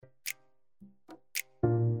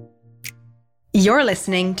You're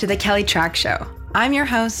listening to The Kelly Trach Show. I'm your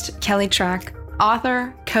host, Kelly Trach,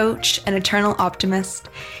 author, coach, and eternal optimist.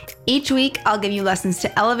 Each week, I'll give you lessons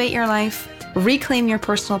to elevate your life, reclaim your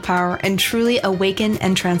personal power, and truly awaken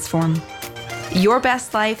and transform. Your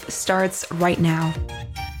best life starts right now.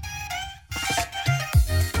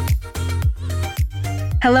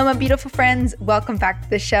 Hello, my beautiful friends. Welcome back to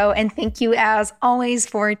the show. And thank you, as always,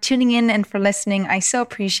 for tuning in and for listening. I so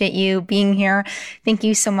appreciate you being here. Thank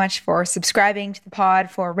you so much for subscribing to the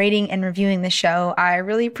pod, for rating and reviewing the show. I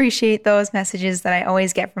really appreciate those messages that I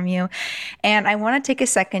always get from you. And I want to take a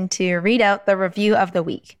second to read out the review of the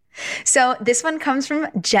week. So this one comes from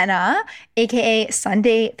Jenna, aka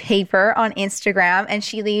Sunday Paper on Instagram, and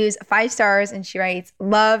she leaves 5 stars and she writes,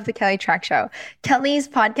 "Love the Kelly Trach Show. Kelly's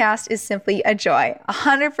podcast is simply a joy.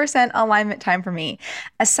 100% alignment time for me.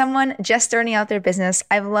 As someone just starting out their business,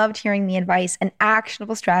 I've loved hearing the advice and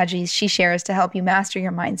actionable strategies she shares to help you master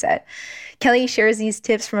your mindset. Kelly shares these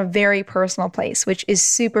tips from a very personal place, which is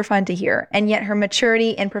super fun to hear. And yet her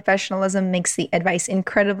maturity and professionalism makes the advice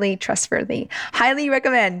incredibly trustworthy. Highly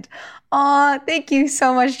recommend." Aw, thank you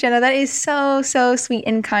so much, Jenna. That is so sweet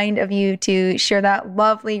and kind of you to share that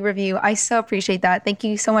lovely review. I so appreciate that. Thank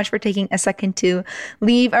you so much for taking a second to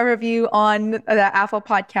leave a review on the Apple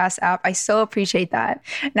Podcast app. I so appreciate that.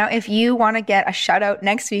 Now, if you want to get a shout out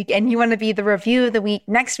next week and you want to be the review of the week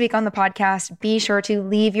next week on the podcast, be sure to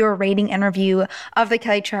leave your rating and review of the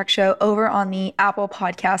Kelly Trach Show over on the Apple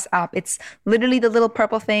Podcast app. It's literally the little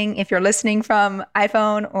purple thing if you're listening from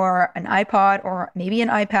iPhone or an iPod or maybe an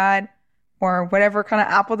iPad, or whatever kind of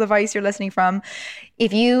Apple device you're listening from.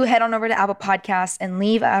 If you head on over to Apple Podcasts and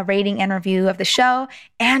leave a rating and review of the show,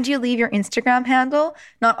 and you leave your Instagram handle,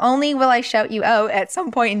 not only will I shout you out at some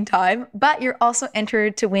point in time, but you're also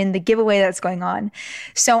entered to win the giveaway that's going on.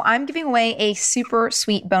 So I'm giving away a super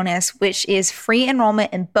sweet bonus, which is free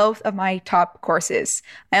enrollment in both of my top courses.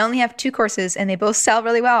 I only have 2 courses and they both sell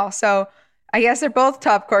really well. So I guess they're both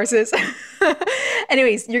top courses.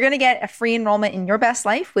 Anyways, you're going to get a free enrollment in Your Best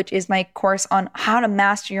Life, which is my course on how to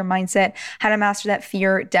master your mindset, how to master that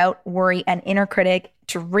fear, doubt, worry, and inner critic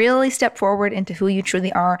to really step forward into who you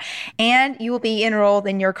truly are. And you will be enrolled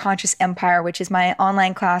in Your Conscious Empire, which is my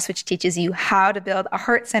online class, which teaches you how to build a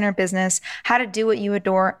heart-centered business, how to do what you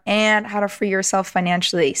adore, and how to free yourself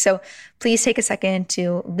financially. So please take a second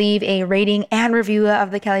to leave a rating and review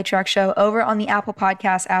of the Kelly Trach Show over on the Apple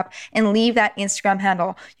Podcast app and leave that Instagram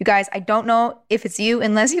handle. You guys, I don't know if it's you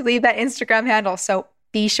unless you leave that Instagram handle. So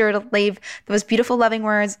be sure to leave those beautiful, loving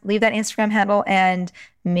words, leave that Instagram handle, and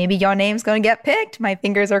maybe your name's going to get picked. My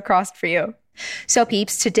fingers are crossed for you. So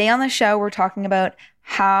peeps, today on the show, we're talking about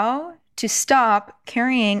how to stop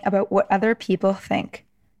caring about what other people think.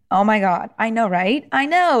 Oh my God. I know, right? I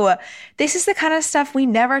know. This is the kind of stuff we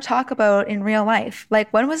never talk about in real life.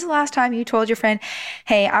 Like, when was the last time you told your friend,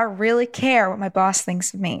 "Hey, I really care what my boss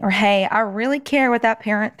thinks of me," or "Hey, I really care what that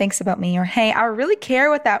parent thinks about me," or "Hey, I really care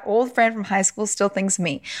what that old friend from high school still thinks of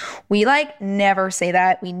me"? We never say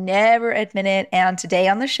that. We never admit it. And today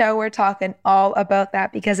on the show, we're talking all about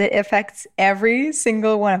that because it affects every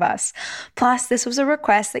single one of us. Plus, this was a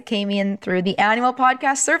request that came in through the annual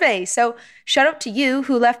podcast survey. So shout out to you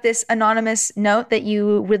who left this anonymous note that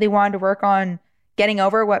you really wanted to work on getting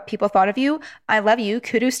over what people thought of you. I love you.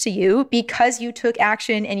 Kudos to you because you took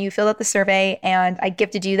action and you filled out the survey, and I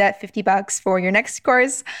gifted you that $50 for your next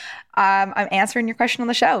course. I'm answering your question on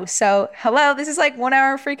the show. So hello, this is like 1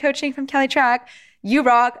 hour free coaching from Kelly Trach. You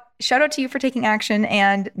rock. Shout out to you for taking action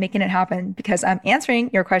and making it happen because I'm answering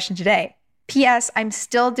your question today. P.S. I'm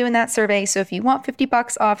still doing that survey. So if you want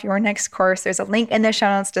 $50 off your next course, there's a link in the show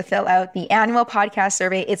notes to fill out the annual podcast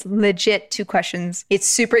survey. It's legit 2 questions. It's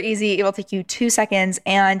super easy. It will take you 2 seconds.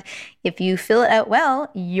 And if you fill it out well,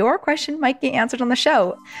 your question might get answered on the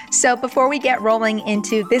show. So before we get rolling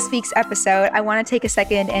into this week's episode, I want to take a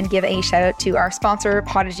second and give a shout out to our sponsor,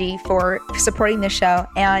 Podigy, for supporting the show.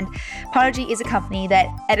 And Podigy is a company that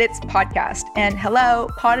edits podcasts. And hello,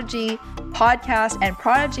 Podigy, podcast and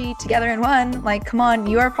Prodigy together in one. Like, come on,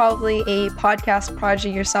 you are probably a podcast prodigy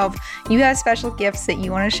yourself. You have special gifts that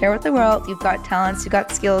you want to share with the world. You've got talents, you've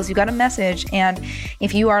got skills, you've got a message. And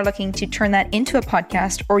if you are looking to turn that into a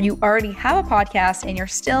podcast, or you already have a podcast and you're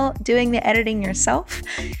still doing the editing yourself,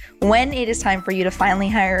 when it is time for you to finally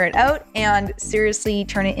hire it out and seriously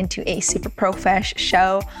turn it into a super profesh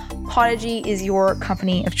show, Podigy is your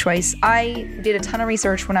company of choice. I did a ton of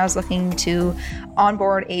research when I was looking to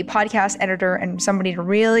onboard a podcast editor and somebody to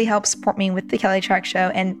really help support me with the Kelly Trach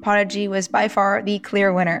Show, and Podigy was by far the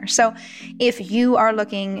clear winner. So if you are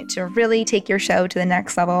looking to really take your show to the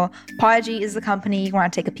next level, Podigy is the company you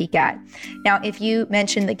want to take a peek at. Now, if you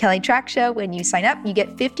mention the Kelly Trach Show when you sign up, you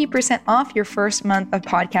get 50% off your first month of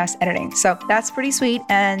podcast editing. So that's pretty sweet,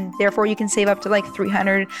 and therefore you can save up to like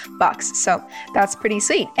 $300. So that's pretty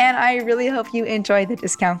sweet, and I really hope you enjoy the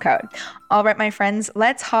discount code. All right, my friends,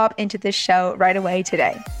 let's hop into this show right away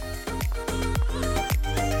today.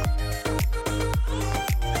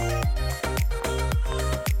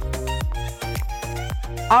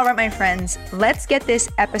 All right, my friends, let's get this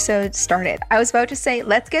episode started. I was about to say,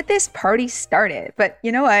 let's get this party started, but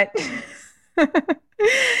you know what?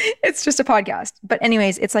 It's just a podcast. But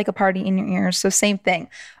anyways, it's like a party in your ears. So same thing.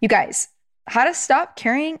 You guys, how to stop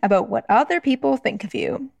caring about what other people think of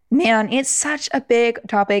you. Man, it's such a big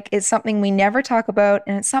topic. It's something we never talk about,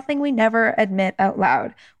 and it's something we never admit out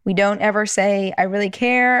loud. We don't ever say, I really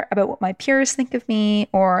care about what my peers think of me,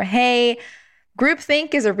 or hey,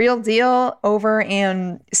 groupthink is a real deal over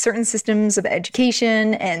in certain systems of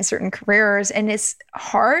education and certain careers. And it's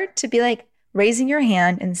hard to be like raising your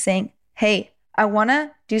hand and saying, hey, I want to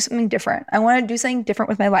do something different. I want to do something different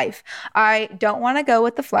with my life. I don't want to go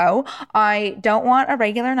with the flow. I don't want a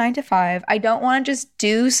regular 9 to 5. I don't want to just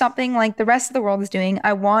do something like the rest of the world is doing.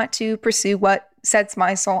 I want to pursue what sets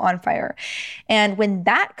my soul on fire. And when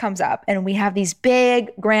that comes up and we have these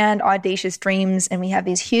big, grand, audacious dreams and we have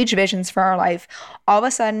these huge visions for our life, all of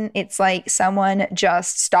a sudden it's like someone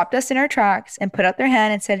just stopped us in our tracks and put out their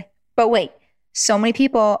hand and said, but wait, so many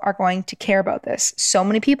people are going to care about this. So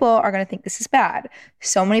many people are going to think this is bad.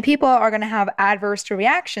 So many people are going to have adverse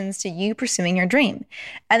reactions to you pursuing your dream.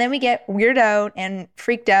 And then we get weirded out and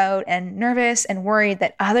freaked out and nervous and worried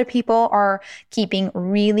that other people are keeping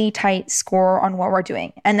really tight score on what we're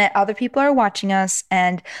doing and that other people are watching us,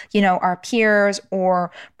 and, you know, our peers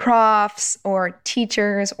or profs or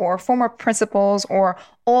teachers or former principals or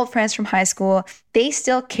old friends from high school, they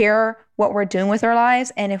still care what we're doing with our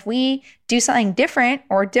lives. And if we do something different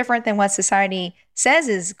or different than what society says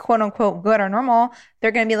is quote unquote good or normal,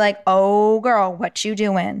 they're going to be like, oh girl, what you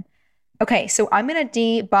doing? Okay, so I'm going to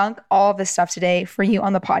debunk all of this stuff today for you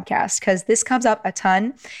on the podcast because this comes up a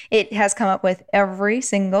ton. It has come up with every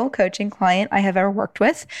single coaching client I have ever worked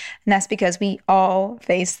with. And that's because we all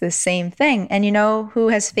face the same thing. And you know who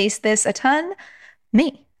has faced this a ton?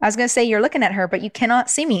 Me. I was going to say you're looking at her, but you cannot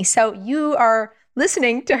see me. So you are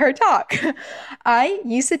listening to her talk. I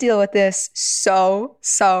used to deal with this so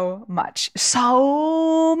much.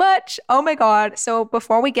 Oh my God. So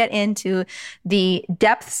before we get into the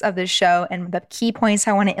depths of this show and the key points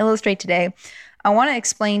I want to illustrate today, I want to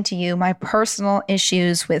explain to you my personal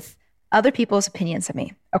issues with other people's opinions of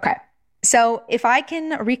me. Okay. So if I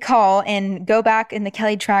can recall and go back in the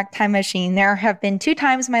Kelly Trach time machine, there have been 2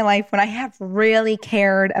 times in my life when I have really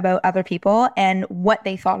cared about other people and what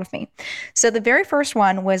they thought of me. So the very first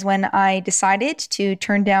one was when I decided to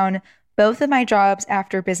turn down both of my jobs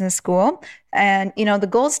after business school. And, you know, the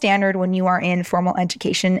gold standard when you are in formal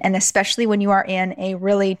education, and especially when you are in a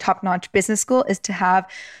really top-notch business school, is to have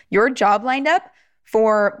your job lined up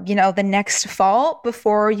for, you know, the next fall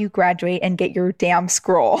before you graduate and get your damn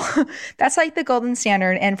scroll. That's like the golden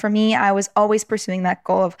standard. And for me, I was always pursuing that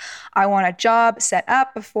goal of, I want a job set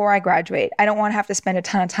up before I graduate. I don't want to have to spend a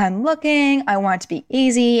ton of time looking. I want it to be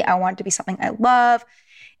easy. I want it to be something I love.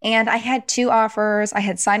 And I had 2 offers. I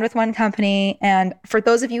had signed with one company. And for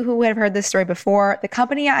those of you who have heard this story before, the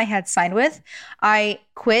company I had signed with, I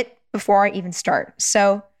quit before I even start.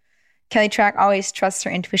 So Kelly Trach always trusts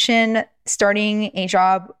her intuition. Starting a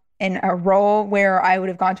job in a role where I would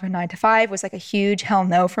have gone to a 9 to 5 was like a huge hell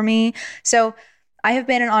no for me. So I have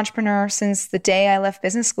been an entrepreneur since the day I left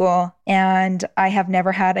business school, and I have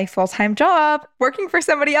never had a full-time job working for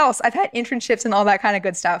somebody else. I've had internships and all that kind of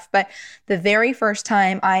good stuff. But the very first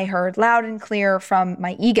time I heard loud and clear from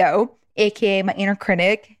my ego, AKA my inner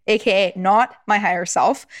critic, AKA not my higher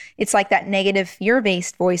self. It's like that negative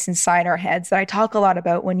fear-based voice inside our heads that I talk a lot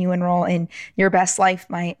about when you enroll in Your Best Life,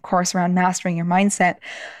 my course around mastering your mindset.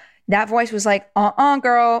 That voice was like,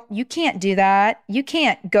 girl, you can't do that. You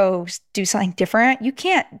can't go do something different. You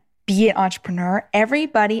can't be an entrepreneur.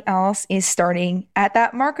 Everybody else is starting at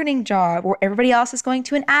that marketing job, or everybody else is going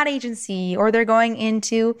to an ad agency, or they're going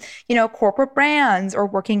into, you know, corporate brands or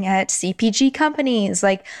working at CPG companies.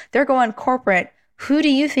 Like, they're going corporate. Who do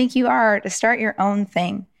you think you are to start your own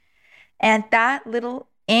thing? And that little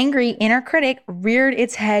angry inner critic reared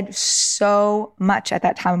its head so much at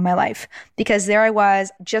that time of my life because there I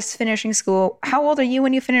was just finishing school. How old are you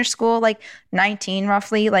when you finish school? Like 19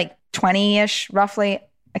 roughly, like 20-ish roughly.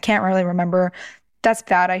 I can't really remember. That's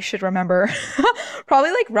bad. I should remember.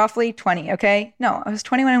 Probably like roughly 20. Okay. No, I was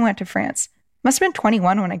 20 when I went to France. Must have been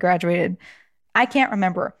 21 when I graduated. I can't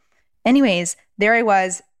remember. Anyways, there I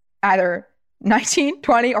was, either 19,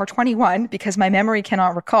 20, or 21 because my memory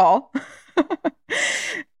cannot recall.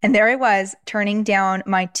 And there I was turning down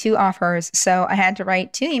my 2 offers. So I had to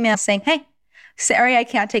write 2 emails saying, hey, sorry, I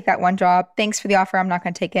can't take that one job. Thanks for the offer. I'm not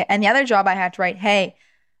going to take it. And the other job I had to write, hey,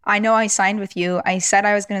 I know I signed with you. I said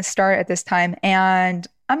I was going to start at this time and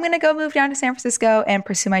I'm going to go move down to San Francisco and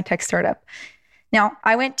pursue my tech startup. Now,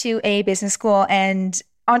 I went to a business school and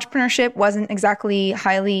entrepreneurship wasn't exactly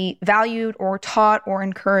highly valued or taught or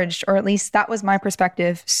encouraged, or at least that was my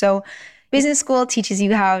perspective. So business school teaches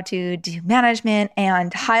you how to do management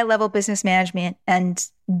and high-level business management and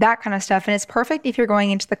that kind of stuff. And it's perfect if you're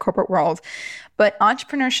going into the corporate world. But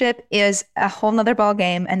entrepreneurship is a whole nother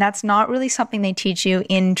ballgame. And that's not really something they teach you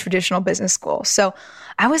in traditional business school. So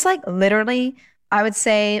I was like literally, I would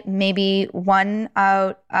say maybe 1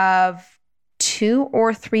 out of 2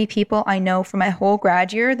 or 3 people I know from my whole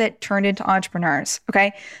grad year that turned into entrepreneurs.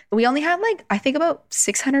 Okay. We only had like, I think about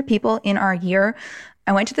 600 people in our year.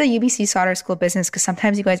 I went to the UBC Sauder School of Business because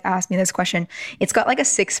sometimes you guys ask me this question. It's got like a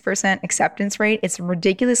 6% acceptance rate. It's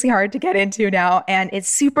ridiculously hard to get into now, and it's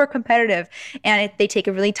super competitive. And they take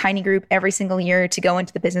a really tiny group every single year to go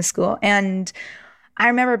into the business school. And I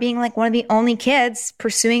remember being like one of the only kids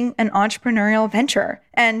pursuing an entrepreneurial venture.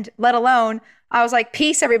 And let alone, I was like,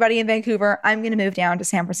 peace, everybody in Vancouver. I'm going to move down to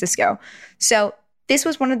San Francisco. So this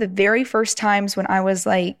was one of the very first times when I was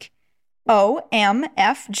like,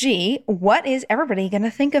 OMFG, what is everybody going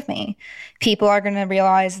to think of me? People are going to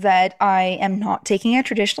realize that I am not taking a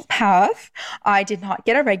traditional path. I did not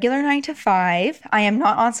get a regular 9 to 5. I am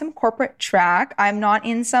not on some corporate track. I'm not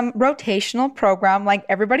in some rotational program like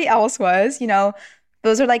everybody else was. You know,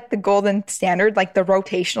 those are like the golden standard, like the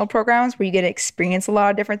rotational programs where you get to experience a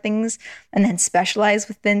lot of different things and then specialize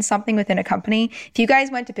within something within a company. If you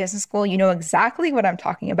guys went to business school, you know exactly what I'm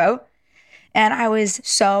talking about. And I was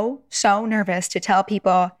so nervous to tell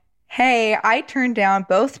people, hey, I turned down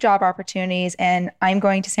both job opportunities and I'm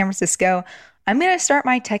going to San Francisco. I'm going to start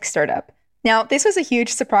my tech startup. Now, this was a huge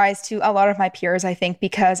surprise to a lot of my peers, I think,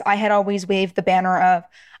 because I had always waved the banner of,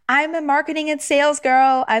 I'm a marketing and sales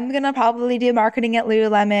girl. I'm going to probably do marketing at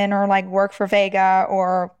Lululemon or like work for Vega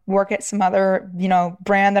or work at some other,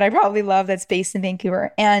 brand that I probably love that's based in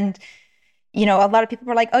Vancouver. And a lot of people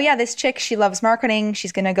were like, oh yeah, this chick, she loves marketing.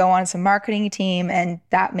 She's going to go on some marketing team. And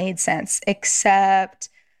that made sense. Except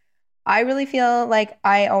I really feel like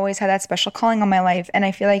I always had that special calling on my life. And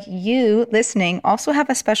I feel like you listening also have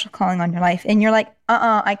a special calling on your life. And you're like,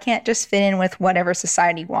 I can't just fit in with whatever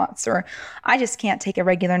society wants, or I just can't take a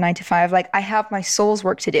regular 9 to 5. Like I have my soul's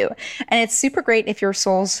work to do. And it's super great if your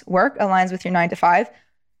soul's work aligns with your 9 to 5.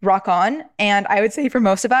 Rock on. And I would say for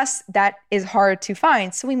most of us, that is hard to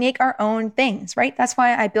find. So we make our own things, right? That's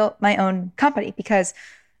why I built my own company, because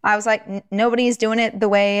I was like, nobody's doing it the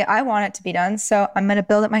way I want it to be done. So I'm going to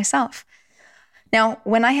build it myself. Now,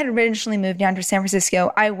 when I had originally moved down to San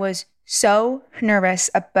Francisco, I was so nervous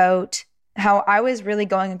about how I was really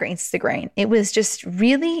going against the grain. It was just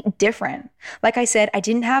really different. Like I said, I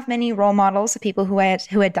didn't have many role models of people who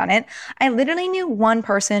had done it. I literally knew one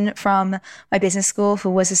person from my business school who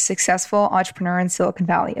was a successful entrepreneur in Silicon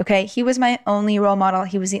Valley. Okay. He was my only role model.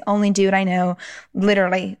 He was the only dude I know,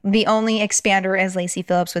 literally the only expander, as Lacey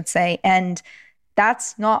Phillips would say. And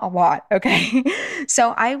that's not a lot, okay?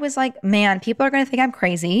 So I was like, man, people are going to think I'm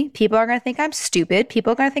crazy. People are going to think I'm stupid.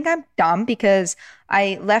 People are going to think I'm dumb because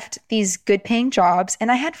I left these good paying jobs.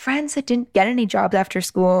 And I had friends that didn't get any jobs after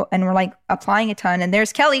school and were like applying a ton. And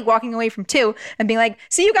there's Kelly walking away from 2 and being like,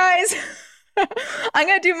 see you guys. I'm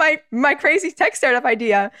going to do my crazy tech startup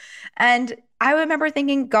idea. And I remember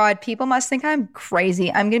thinking, God, people must think I'm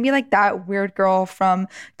crazy. I'm going to be like that weird girl from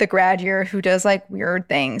the grad year who does like weird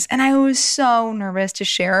things. And I was so nervous to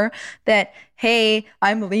share that, hey,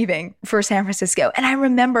 I'm leaving for San Francisco. And I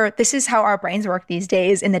remember this is how our brains work these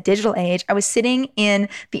days in the digital age. I was sitting in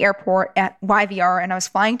the airport at YVR and I was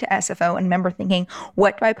flying to SFO and remember thinking,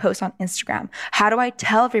 what do I post on Instagram? How do I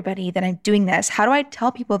tell everybody that I'm doing this? How do I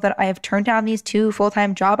tell people that I have turned down these 2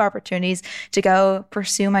 full-time job opportunities to go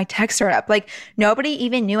pursue my tech startup? Like nobody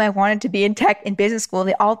even knew I wanted to be in tech in business school.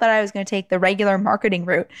 They all thought I was going to take the regular marketing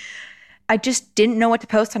route. I just didn't know what to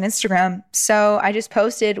post on Instagram. So I just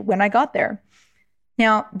posted when I got there.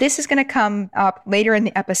 Now, this is going to come up later in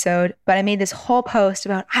the episode, but I made this whole post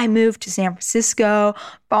about I moved to San Francisco,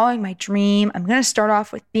 following my dream. I'm going to start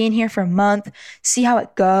off with being here for a month, see how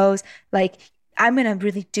it goes. Like, I'm going to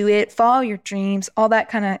really do it, follow your dreams, all that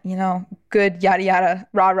kind of, good yada, yada,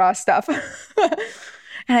 rah, rah stuff.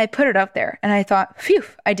 And I put it up there and I thought, phew,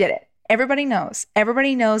 I did it. Everybody knows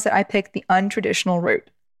that I picked the untraditional route.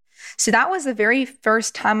 So that was the very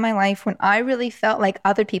first time in my life when I really felt like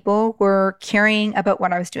other people were caring about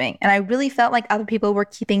what I was doing. And I really felt like other people were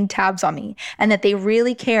keeping tabs on me and that they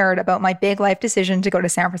really cared about my big life decision to go to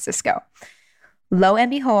San Francisco. Lo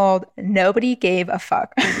and behold, nobody gave a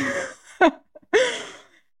fuck.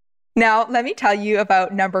 Now, let me tell you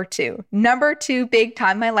about number two. Number two big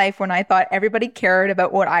time in my life when I thought everybody cared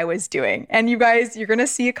about what I was doing. And you guys, you're going to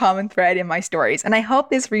see a common thread in my stories. And I hope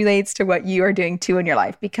this relates to what you are doing too in your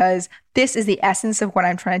life, because this is the essence of what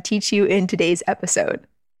I'm trying to teach you in today's episode.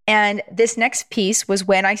 And this next piece was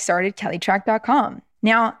when I started kellytrack.com.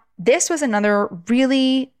 Now, this was another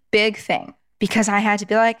really big thing because I had to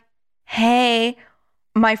be like, hey,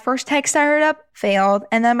 my first tech startup failed.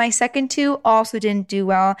 And then my second two also didn't do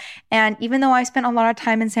well. And even though I spent a lot of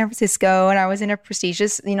time in San Francisco and I was in a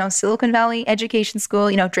prestigious, Silicon Valley education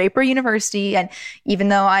school, Draper University. And even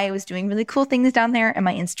though I was doing really cool things down there and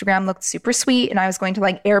my Instagram looked super sweet and I was going to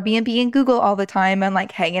like Airbnb and Google all the time and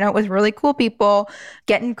like hanging out with really cool people,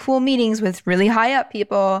 getting cool meetings with really high up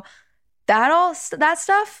people, that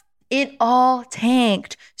stuff, it all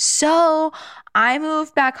tanked. So I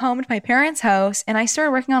moved back home to my parents' house and I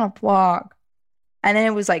started working on a blog. And then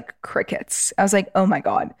it was like crickets. I was like, oh my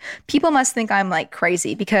God, people must think I'm like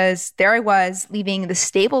crazy because there I was leaving the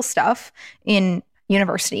stable stuff in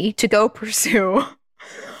university to go pursue,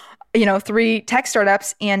 3 tech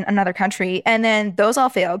startups in another country. And then those all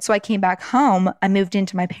failed. So I came back home. I moved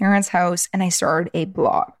into my parents' house and I started a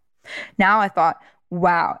blog. Now I thought,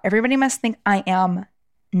 wow, everybody must think I am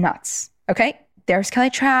nuts. Okay, there's Kelly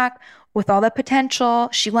Track with all that potential.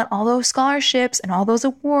 She won all those scholarships and all those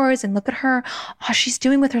awards. And look at her. All she's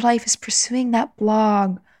doing with her life is pursuing that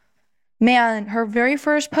blog. Man, her very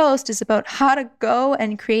first post is about how to go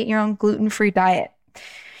and create your own gluten-free diet.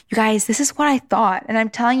 You guys, this is what I thought. And I'm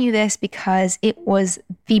telling you this because it was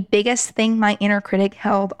the biggest thing my inner critic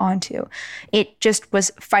held onto. It just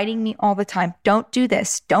was fighting me all the time. Don't do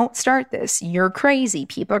this. Don't start this. You're crazy.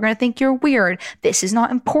 People are going to think you're weird. This is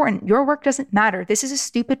not important. Your work doesn't matter. This is a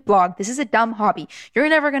stupid blog. This is a dumb hobby. You're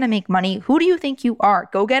never going to make money. Who do you think you are?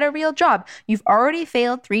 Go get a real job. You've already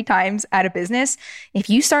failed 3 times at a business. If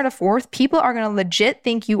you start a 4th, people are going to legit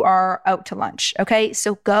think you are out to lunch. Okay.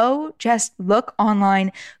 So go just look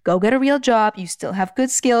online. Go get a real job. You still have good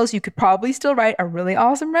skills. You could probably still write a really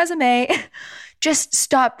awesome resume. Just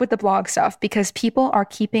stop with the blog stuff because people are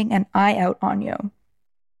keeping an eye out on you.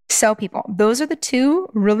 So people, those are the 2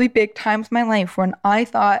 really big times in my life when I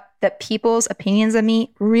thought that people's opinions of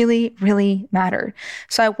me really, really mattered.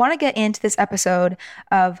 So I want to get into this episode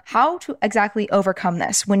of how to exactly overcome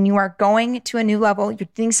this. When you are going to a new level, you're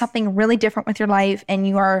doing something really different with your life, and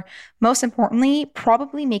you are, most importantly,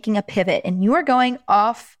 probably making a pivot, and you are going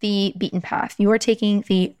off the beaten path. You are taking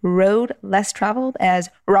the road less traveled,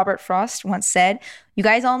 as Robert Frost once said. You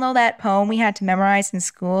guys all know that poem we had to memorize in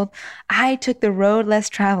school. I took the road less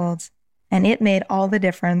traveled, and it made all the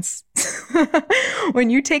difference. When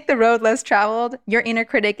you take the road less traveled, your inner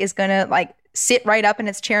critic is going to like sit right up in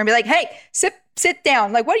its chair and be like, hey, sit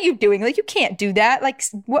down. Like, what are you doing? Like, you can't do that. Like,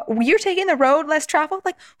 what, you're taking the road less traveled?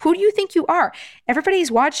 Like, who do you think you are? Everybody's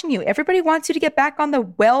watching you. Everybody wants you to get back on the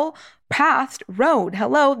well-pathed road.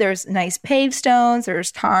 Hello, there's nice paved stones.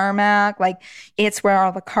 There's tarmac. Like, it's where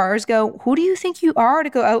all the cars go. Who do you think you are to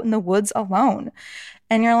go out in the woods alone?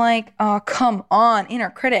 And you're like, oh, come on, inner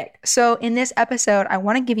critic. So in this episode, I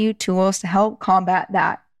want to give you tools to help combat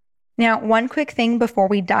that. Now, one quick thing before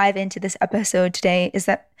we dive into this episode today is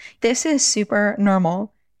that this is super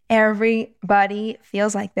normal. Everybody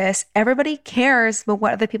feels like this. Everybody cares about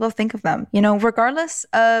what other people think of them. Regardless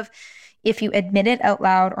of if you admit it out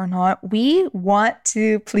loud or not, we want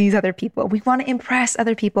to please other people. We want to impress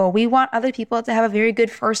other people. We want other people to have a very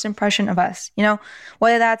good first impression of us,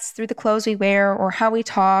 whether that's through the clothes we wear or how we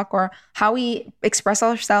talk or how we express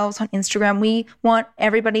ourselves on Instagram. We want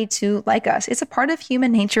everybody to like us. It's a part of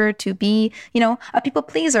human nature to be, a people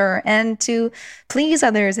pleaser and to please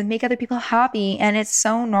others and make other people happy. And it's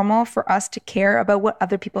so normal for us to care about what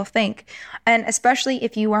other people think. And especially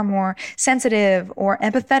if you are more sensitive or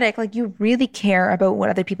empathetic, like you really care about what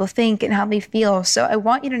other people think and how they feel. So I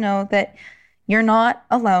want you to know that you're not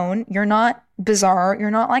alone. You're not bizarre.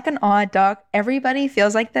 You're not like an odd duck. Everybody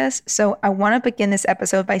feels like this. So I want to begin this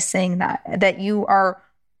episode by saying that you are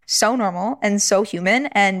so normal and so human.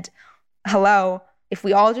 And hello, if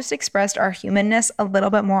we all just expressed our humanness a little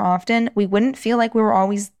bit more often, we wouldn't feel like we were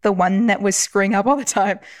always the one that was screwing up all the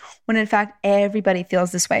time, when in fact, everybody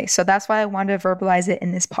feels this way. So that's why I wanted to verbalize it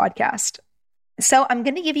in this podcast. So I'm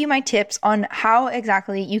going to give you my tips on how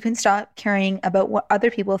exactly you can stop caring about what other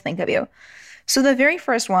people think of you. So the very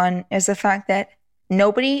first one is the fact that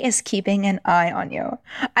nobody is keeping an eye on you.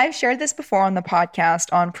 I've shared this before on the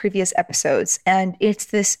podcast on previous episodes, and it's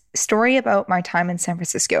this story about my time in San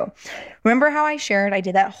Francisco. Remember how I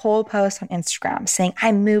did that whole post on Instagram saying,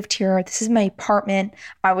 I moved here. This is my apartment.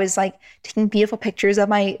 I was like taking beautiful pictures of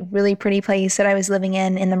my really pretty place that I was living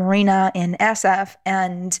in the marina in SF.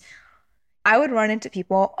 And I would run into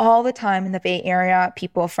people all the time in the Bay Area,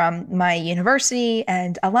 people from my university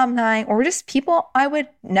and alumni, or just people I would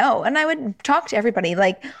know. And I would talk to everybody.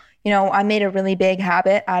 Like, I made a really big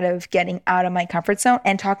habit out of getting out of my comfort zone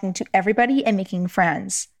and talking to everybody and making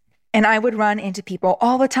friends. And I would run into people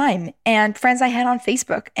all the time, and friends I had on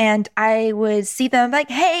Facebook. And I would see them like,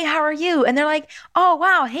 hey, how are you? And they're like, oh,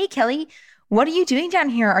 wow. Hey, Kelly, what are you doing down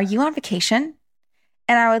here? Are you on vacation?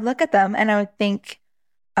 And I would look at them and I would think,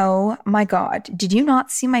 oh my God, did you not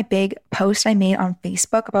see my big post I made on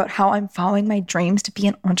Facebook about how I'm following my dreams to be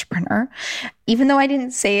an entrepreneur? Even though I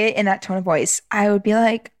didn't say it in that tone of voice, I would be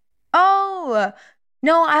like, oh,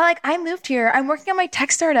 no, I moved here. I'm working on my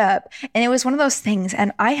tech startup. And it was one of those things.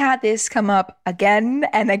 And I had this come up again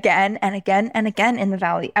and again and again and again in the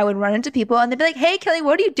Valley. I would run into people and they'd be like, hey, Kelly,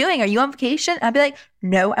 what are you doing? Are you on vacation? And I'd be like,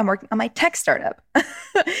 no, I'm working on my tech startup.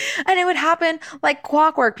 And it would happen like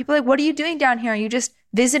clockwork. People are like, what are you doing down here? Are you just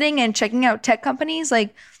visiting and checking out tech companies?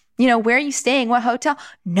 Like, where are you staying? What hotel?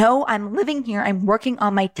 No, I'm living here. I'm working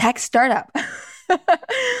on my tech startup.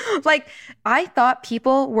 Like, I thought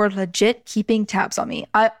people were legit keeping tabs on me.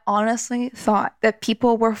 I honestly thought that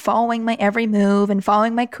people were following my every move and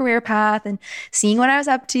following my career path and seeing what I was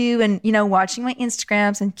up to and, watching my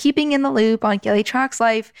Instagrams and keeping in the loop on Kelly Tracks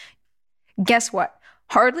Life. Guess what?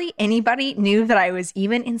 Hardly anybody knew that I was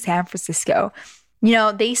even in San Francisco.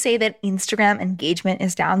 They say that Instagram engagement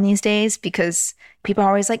is down these days because people are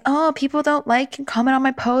always like, oh, people don't like and comment on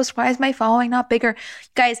my post. Why is my following not bigger?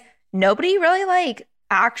 Guys, nobody really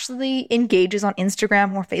actually engages on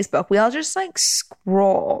Instagram or Facebook. We all just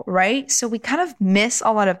scroll, right? So we kind of miss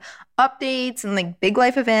a lot of updates and big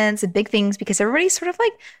life events and big things because everybody's sort of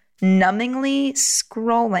numbingly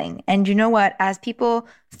scrolling. And you know what? As people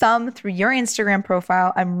thumb through your Instagram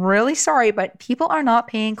profile, I'm really sorry, but people are not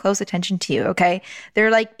paying close attention to you, okay?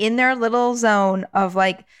 They're in their little zone of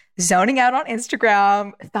zoning out on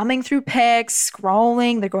Instagram, thumbing through pics,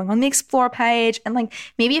 scrolling. They're going on the explore page. And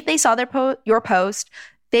maybe if they saw your post,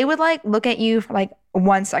 they would look at you for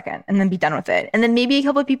 1 second and then be done with it. And then maybe a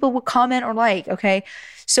couple of people would comment or okay?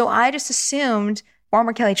 So I just assumed,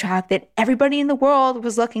 former Kelly Track, that everybody in the world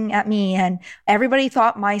was looking at me and everybody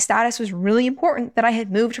thought my status was really important, that I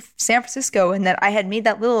had moved to San Francisco and that I had made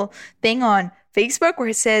that little thing on Facebook where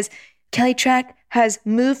it says, Kelly Track has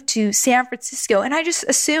moved to San Francisco. And I just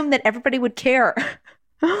assumed that everybody would care.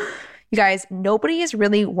 You guys, nobody is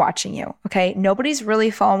really watching you, okay? Nobody's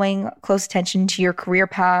really following close attention to your career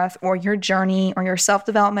path or your journey or your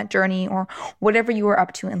self-development journey or whatever you are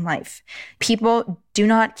up to in life. People do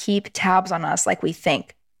not keep tabs on us like we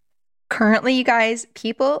think. Currently, you guys,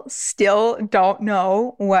 people still don't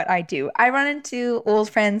know what I do. I run into old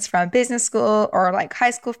friends from business school or high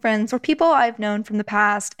school friends or people I've known from the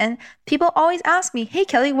past. And people always ask me, hey,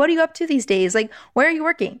 Kelly, what are you up to these days? Where are you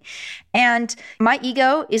working? And my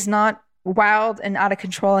ego is not wild and out of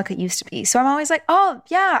control like it used to be. So I'm always like, oh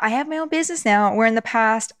yeah, I have my own business now. Where in the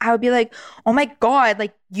past I would be like, oh my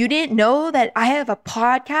God, you didn't know that I have a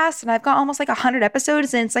podcast and I've got almost 100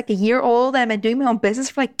 episodes and it's a year old and I've been doing my own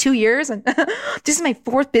business for 2 years and this is my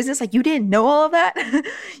 4th business. You didn't know all of that?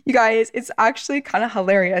 You guys, it's actually kind of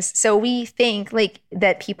hilarious. So we think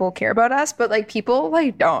that people care about us, but people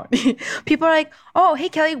don't. People are like, oh, hey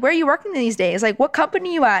Kelly, where are you working these days? What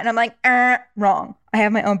company are you at? And I'm like, wrong. I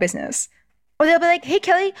have my own business. Or they'll be like, hey,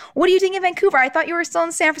 Kelly, what are you doing in Vancouver? I thought you were still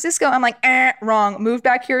in San Francisco. I'm like, wrong. Moved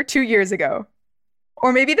back here 2 years ago.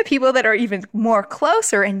 Or maybe the people that are even more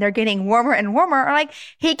closer and they're getting warmer and warmer are like,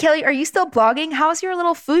 hey, Kelly, are you still blogging? How's your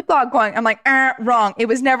little food blog going? I'm like, wrong. It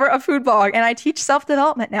was never a food blog. And I teach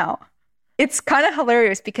self-development now. It's kind of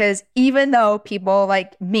hilarious because even though people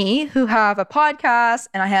like me who have a podcast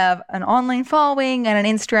and I have an online following and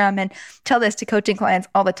an Instagram and tell this to coaching clients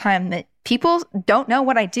all the time that people don't know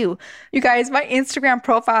what I do. You guys, my Instagram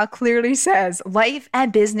profile clearly says life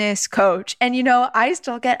and business coach. And I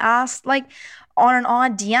still get asked on an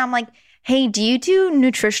odd DM hey, do you do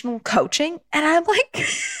nutritional coaching? And I'm like,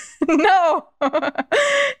 no,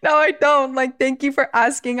 no, I don't. Like, thank you for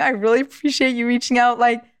asking. I really appreciate you reaching out.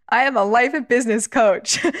 Like, I am a life and business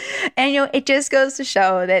coach. And, it just goes to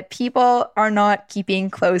show that people are not keeping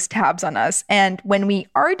close tabs on us. And when we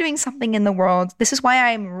are doing something in the world, this is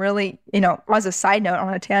why I'm really, as a side note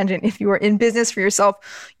on a tangent, if you are in business for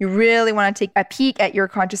yourself, you really want to take a peek at your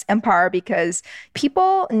conscious empire, because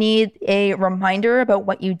people need a reminder about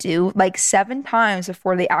what you do like 7 times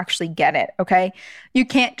before they actually get it. Okay. You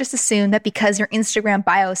can't just assume that because your Instagram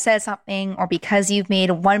bio says something, or because you've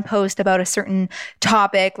made one post about a certain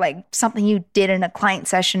topic, like something you did in a client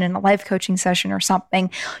session, in a life coaching session or something,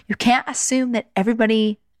 you can't assume that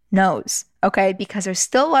everybody knows, okay? Because there's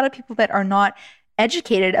still a lot of people that are not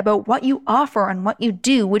educated about what you offer and what you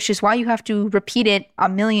do, which is why you have to repeat it a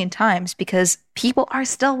million times, because people are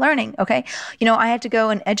still learning, okay? I had to go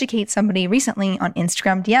and educate somebody recently on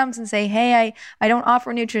Instagram DMs and say, hey, I don't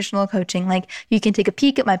offer nutritional coaching. Like, you can take a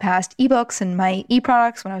peek at my past ebooks and my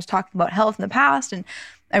e-products when I was talking about health in the past, and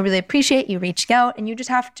I really appreciate you reaching out. And you just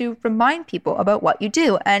have to remind people about what you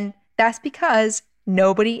do. And that's because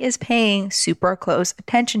nobody is paying super close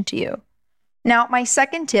attention to you. Now, my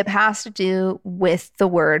second tip has to do with the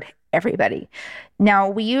word everybody. Now,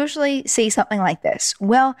 we usually say something like this.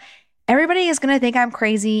 Well, everybody is going to think I'm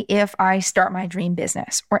crazy if I start my dream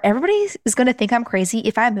business, or everybody is going to think I'm crazy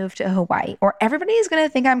if I move to Hawaii, or everybody is going to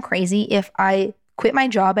think I'm crazy if I quit my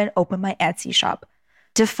job and open my Etsy shop.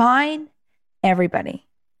 Define everybody.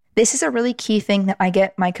 This is a really key thing that I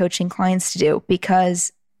get my coaching clients to do,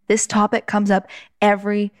 because this topic comes up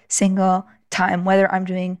every single time, whether I'm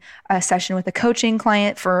doing a session with a coaching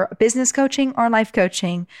client for business coaching or life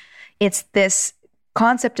coaching. It's this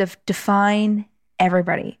concept of define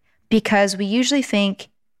everybody, because we usually think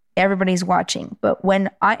everybody's watching. But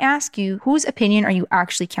when I ask you, whose opinion are you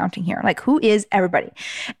actually counting here? Like, who is everybody?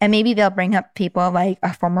 And maybe they'll bring up people like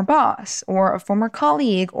a former boss, or a former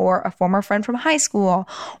colleague, or a former friend from high school,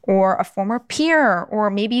 or a former peer, or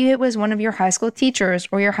maybe it was one of your high school teachers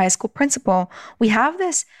or your high school principal. We have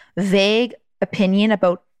this vague opinion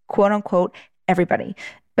about quote unquote everybody.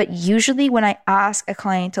 But usually when I ask a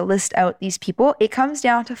client to list out these people, it comes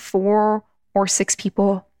down to 4 or 6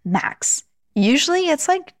 people max. Usually it's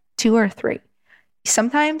like 2 or 3.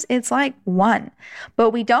 Sometimes it's like 1,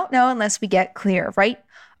 but we don't know unless we get clear, right?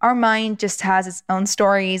 Our mind just has its own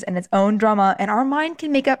stories and its own drama, and our mind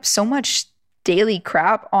can make up so much daily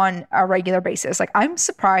crap on a regular basis. Like, I'm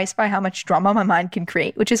surprised by how much drama my mind can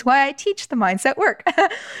create, which is why I teach the mindset work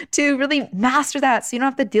to really master that, so you don't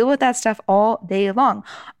have to deal with that stuff all day long.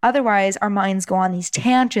 Otherwise, our minds go on these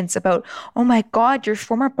tangents about, oh my God, your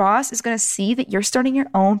former boss is going to see that you're starting your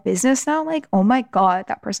own business now. Like, oh my God,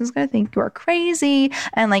 that person's going to think you are crazy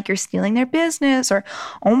and like you're stealing their business. Or,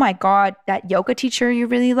 oh my God, that yoga teacher you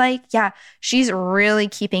really like, yeah, she's really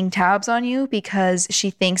keeping tabs on you because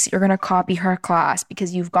she thinks you're going to copy her class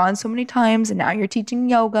because you've gone so many times and now you're teaching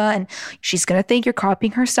yoga, and she's going to think you're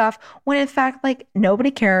copying her stuff, when in fact, like,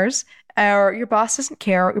 nobody cares, or your boss doesn't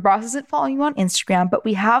care, your boss isn't following you on Instagram. But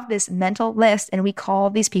we have this mental list and we call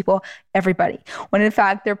these people everybody, when in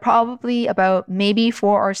fact they're probably about maybe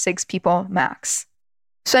 4 or 6 people max.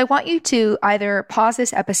 So I want you to either pause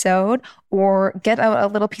this episode or get out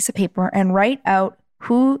a little piece of paper and write out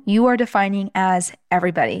who you are defining as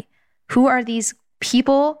everybody. Who are these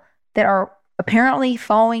people that are apparently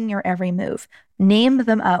following your every move? Name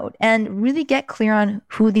them out and really get clear on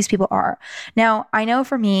who these people are. Now, I know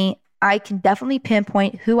for me, I can definitely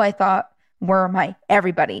pinpoint who I thought were my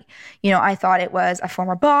everybody. I thought it was a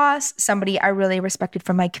former boss, somebody I really respected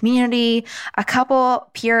from my community, a couple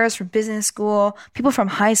peers from business school, people from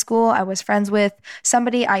high school I was friends with,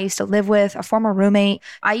 somebody I used to live with, a former roommate.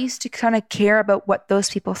 I used to kind of care about what those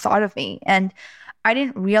people thought of me. And I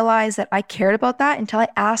didn't realize that I cared about that until I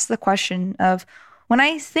asked the question of, when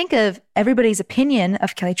I think of everybody's opinion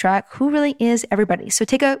of Kelly Trach, who really is everybody? So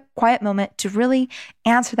take a quiet moment to really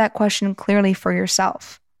answer that question clearly for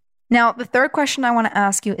yourself. Now, the third question I want to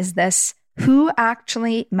ask you is this: who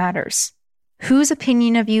actually matters? Whose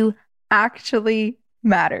opinion of you actually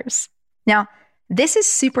matters? Now, this is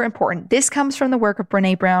super important. This comes from the work of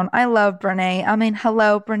Brené Brown. I love Brené. I mean,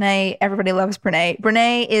 hello, Brené. Everybody loves Brené.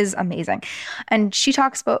 Brené is amazing. And she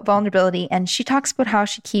talks about vulnerability, and she talks about how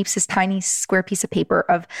she keeps this tiny square piece of paper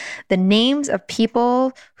of the names of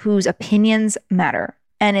people whose opinions matter.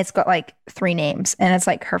 And it's got like 3 names, and it's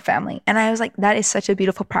like her family. And I was like, that is such a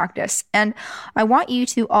beautiful practice. And I want you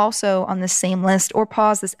to also, on the same list, or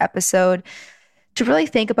pause this episode, to really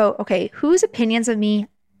think about, okay, whose opinions of me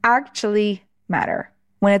actually matter?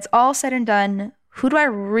 When it's all said and done, who do I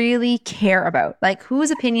really care about? Like,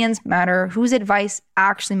 whose opinions matter? Whose advice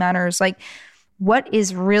actually matters? Like, what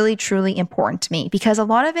is really, truly important to me? Because a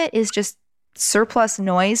lot of it is just surplus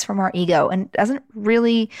noise from our ego and doesn't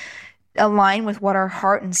really align with what our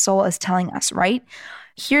heart and soul is telling us, right?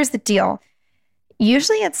 Here's the deal.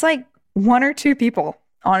 Usually it's like one or two people,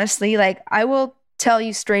 honestly. Like, I will tell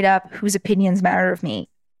you straight up whose opinions matter of me.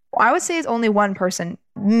 I would say it's only one person,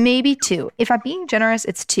 maybe two. If I'm being generous,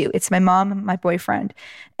 it's two. It's my mom and my boyfriend.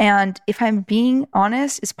 And if I'm being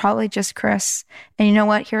honest, it's probably just Chris. And you know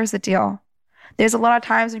what? Here's the deal. There's a lot of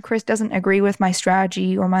times when Chris doesn't agree with my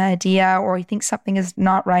strategy or my idea, or he thinks something is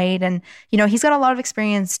not right. And, you know, he's got a lot of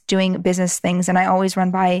experience doing business things, and I always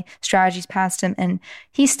run by strategies past him. And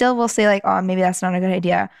he still will say like, oh, maybe that's not a good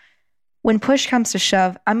idea. When push comes to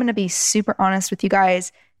shove, I'm going to be super honest with you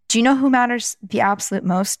guys. Do you know who matters the absolute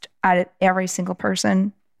most out of every single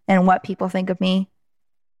person and what people think of me?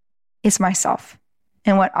 It's myself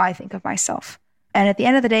and what I think of myself. And at the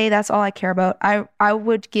end of the day, that's all I care about. I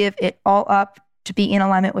would give it all up to be in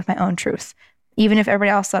alignment with my own truth. Even if everybody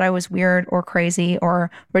else thought I was weird or crazy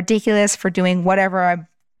or ridiculous for doing whatever I'm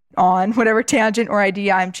on, whatever tangent or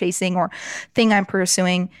idea I'm chasing or thing I'm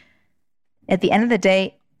pursuing. At the end of the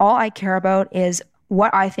day, all I care about is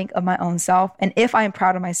what I think of my own self, and if I'm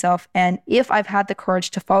proud of myself, and if I've had the courage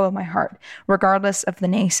to follow my heart, regardless of the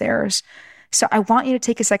naysayers. So I want you to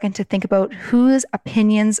take a second to think about whose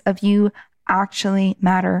opinions of you actually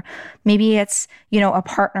matter. Maybe it's, you know, a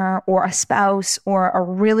partner or a spouse or a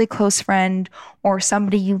really close friend or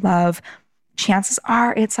somebody you love. Chances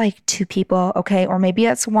are it's like two people, okay? Or maybe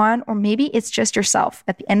it's one, or maybe it's just yourself.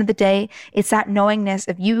 At the end of the day, it's that knowingness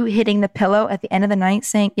of you hitting the pillow at the end of the night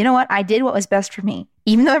saying, you know what? I did what was best for me.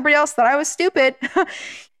 Even though everybody else thought I was stupid.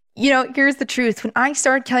 You know, here's the truth. When I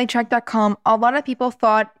started KellyTrack.com, a lot of people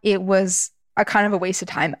thought it was a kind of a waste of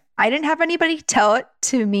time. I didn't have anybody tell it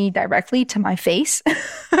to me directly to my face.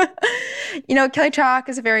 You know, Kelly Track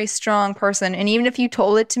is a very strong person. And even if you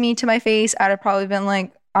told it to me to my face, I'd have probably been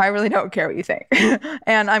like, I really don't care what you think.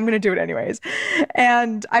 And I'm going to do it anyways.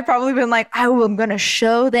 And I've probably been like, I'm going to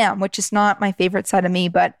show them, which is not my favorite side of me,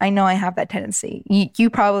 but I know I have that tendency. You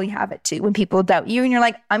probably have it too. When people doubt you and you're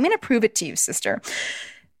like, I'm going to prove it to you, sister.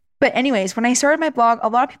 But anyways, when I started my blog, a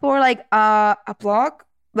lot of people were like, a blog?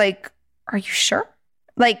 Like, are you sure?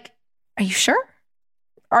 Like, are you sure?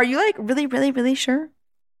 Are you like really, really, really sure?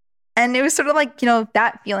 And it was sort of like, you know,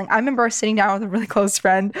 that feeling. I remember sitting down with a really close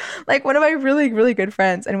friend, like one of my really, really good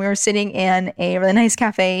friends. And we were sitting in a really nice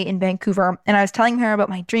cafe in Vancouver. And I was telling her about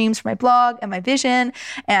my dreams for my blog and my vision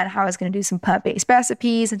and how I was going to do some plant-based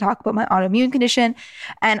recipes and talk about my autoimmune condition.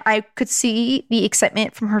 And I could see the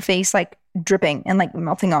excitement from her face, like dripping and like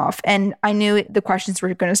melting off. And I knew the questions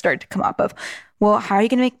were going to start to come up of, well, how are you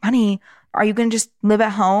going to make money? Are you going to just live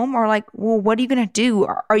at home? Or like, well, what are you going to do?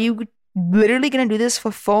 Are you literally going to do this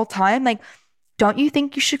for full time? Like, don't you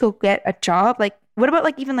think you should go get a job? Like, what about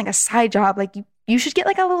like even like a side job? Like you should get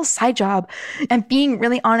like a little side job. And being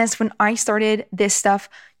really honest, when I started this stuff,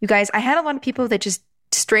 you guys, I had a lot of people that just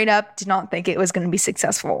straight up did not think it was going to be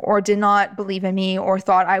successful or did not believe in me or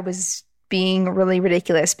thought I was being really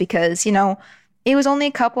ridiculous because, you know, it was only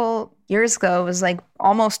a couple years ago. It was like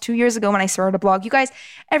almost 2 years ago when I started a blog. You guys,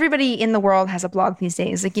 everybody in the world has a blog these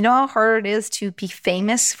days. Like, you know how hard it is to be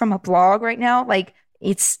famous from a blog right now? Like,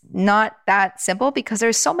 it's not that simple because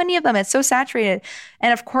there's so many of them. It's so saturated.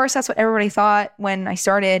 And of course, that's what everybody thought when I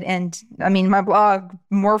started. And I mean, my blog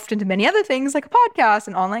morphed into many other things like a podcast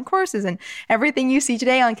and online courses and everything you see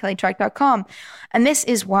today on KellyTrack.com. And this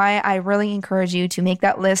is why I really encourage you to make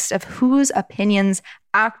that list of whose opinions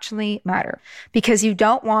actually matter, because you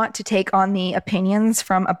don't want to take on the opinions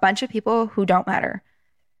from a bunch of people who don't matter.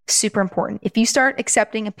 Super important. If you start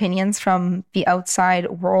accepting opinions from the outside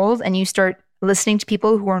world and you start listening to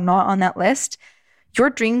people who are not on that list, your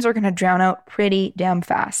dreams are going to drown out pretty damn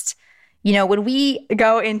fast. You know, when we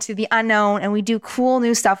go into the unknown and we do cool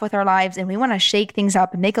new stuff with our lives and we want to shake things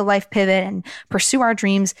up and make a life pivot and pursue our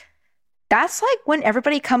dreams, that's like when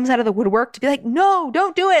everybody comes out of the woodwork to be like, no,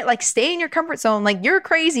 don't do it. Like, stay in your comfort zone. Like, you're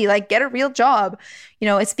crazy. Like, get a real job. You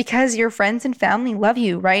know, it's because your friends and family love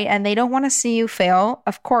you, right? And they don't want to see you fail.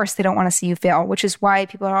 Of course, they don't want to see you fail, which is why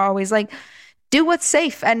people are always like, do what's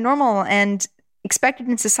safe and normal and expected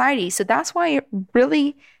in society. So that's why it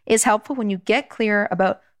really is helpful when you get clear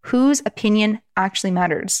about whose opinion actually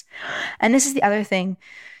matters. And this is the other thing.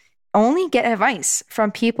 Only get advice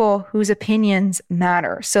from people whose opinions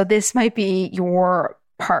matter. So this might be your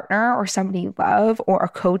partner or somebody you love or a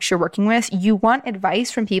coach you're working with. You want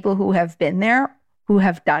advice from people who have been there, who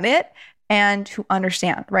have done it, and who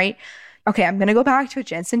understand, right? Okay, I'm going to go back to a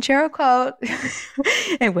Jen Sincero quote.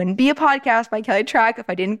 It wouldn't be a podcast by Kelly Trach if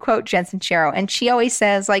I didn't quote Jen Sincero. And she always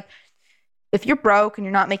says, like, if you're broke and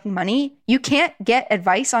you're not making money, you can't get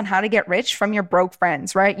advice on how to get rich from your broke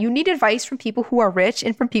friends, right? You need advice from people who are rich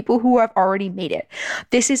and from people who have already made it.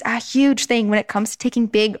 This is a huge thing when it comes to taking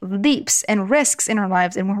big leaps and risks in our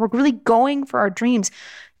lives and when we're really going for our dreams.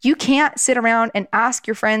 You can't sit around and ask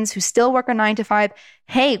your friends who still work a 9 to 5,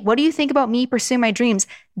 hey, what do you think about me pursuing my dreams?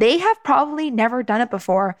 They have probably never done it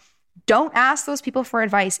before. Don't ask those people for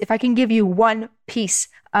advice. If I can give you one piece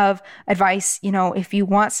of advice, if you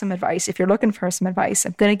want some advice, if you're looking for some advice,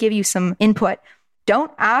 I'm going to give you some input.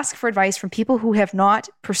 Don't ask for advice from people who have not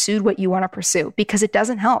pursued what you want to pursue because it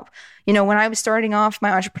doesn't help. When I was starting off my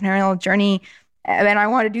entrepreneurial journey and I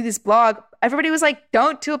wanted to do this blog, everybody was like,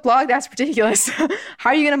 don't do a blog. That's ridiculous. How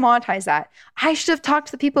are you going to monetize that? I should have talked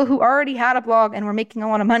to the people who already had a blog and were making a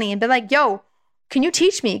lot of money and been like, yo, can you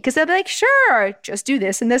teach me? Because they'll be like, sure, just do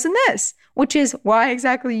this and this and this, which is why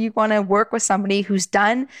exactly you want to work with somebody who's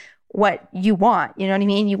done what you want. You know what I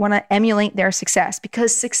mean? You want to emulate their success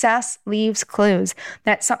because success leaves clues.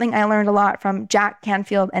 That's something I learned a lot from Jack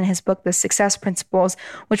Canfield and his book, The Success Principles,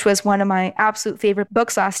 which was one of my absolute favorite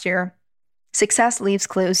books last year. Success leaves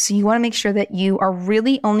clues. So you want to make sure that you are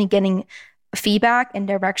really only getting feedback and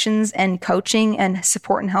directions and coaching and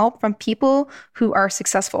support and help from people who are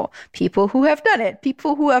successful, people who have done it,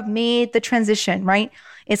 people who have made the transition, right?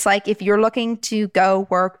 It's like if you're looking to go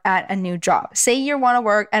work at a new job, say you want to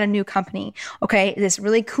work at a new company, okay, this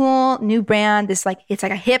really cool new brand, it's like a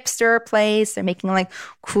hipster place. They're making like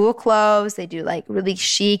cool clothes. They do like really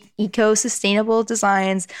chic, eco-sustainable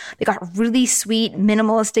designs. They got really sweet,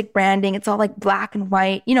 minimalistic branding. It's all like black and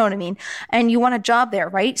white, you know what I mean? And you want a job there,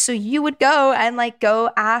 right? So you would go and go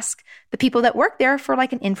ask the people that work there for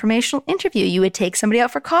like an informational interview. You would take somebody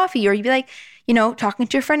out for coffee, or you'd be like, talking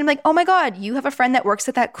to your friend and like, oh my God, you have a friend that works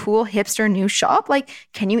at that cool hipster new shop. Like,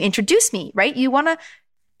 can you introduce me, right?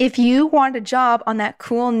 If you want a job on that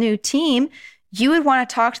cool new team, you would want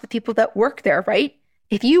to talk to the people that work there, right?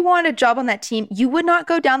 If you want a job on that team, you would not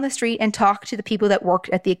go down the street and talk to the people that worked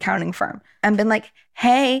at the accounting firm and been like,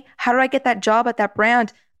 hey, how do I get that job at that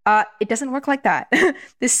brand? It doesn't work like that.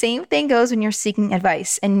 The same thing goes when you're seeking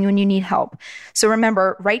advice and when you need help. So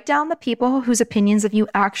remember, write down the people whose opinions of you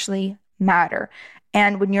actually matter.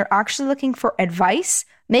 And when you're actually looking for advice,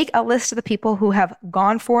 make a list of the people who have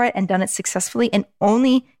gone for it and done it successfully and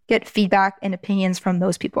only get feedback and opinions from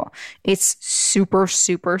those people. It's super,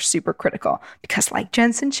 super, super critical because like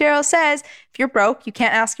Jen Sincero says, if you're broke, you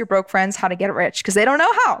can't ask your broke friends how to get rich because they don't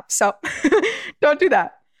know how. So don't do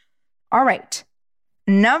that. All right.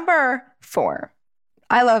 Number 4.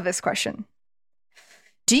 I love this question.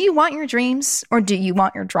 Do you want your dreams or do you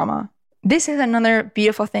want your drama? This is another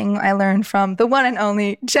beautiful thing I learned from the one and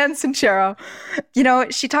only Jen Sincero.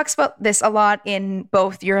 She talks about this a lot in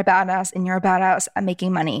both You're a Badass and You're a Badass at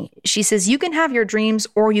Making Money. She says, you can have your dreams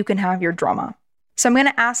or you can have your drama. So I'm going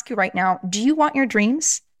to ask you right now, do you want your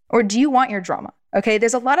dreams or do you want your drama? Okay,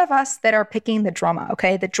 there's a lot of us that are picking the drama,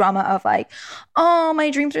 okay? The drama of like, oh, my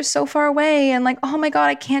dreams are so far away and like, oh my God,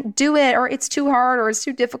 I can't do it, or it's too hard, or it's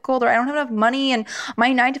too difficult, or I don't have enough money and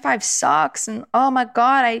my 9 to 5 sucks. And oh my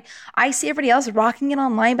God, I see everybody else rocking it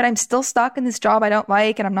online, but I'm still stuck in this job I don't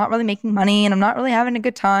like and I'm not really making money and I'm not really having a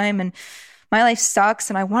good time and my life sucks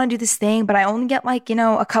and I want to do this thing, but I only get like,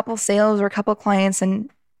 a couple sales or a couple clients and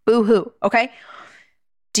boo-hoo, okay?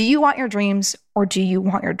 Do you want your dreams or do you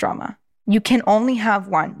want your drama? You can only have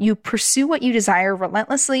one. You pursue what you desire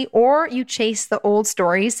relentlessly, or you chase the old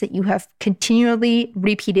stories that you have continually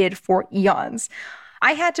repeated for eons.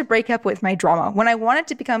 I had to break up with my drama. When I wanted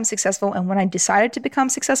to become successful and when I decided to become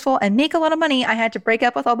successful and make a lot of money, I had to break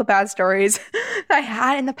up with all the bad stories that I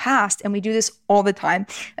had in the past. And we do this all the time,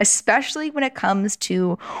 especially when it comes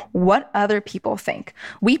to what other people think.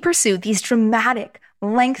 We pursue these dramatic,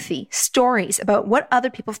 lengthy stories about what other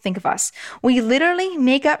people think of us. We literally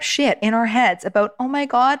make up shit in our heads about, oh my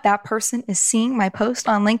God, that person is seeing my post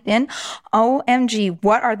on LinkedIn. OMG,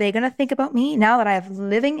 what are they going to think about me now that I am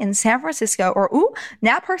living in San Francisco? Or, ooh,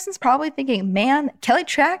 that person's probably thinking, man, Kelly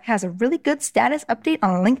Trach has a really good status update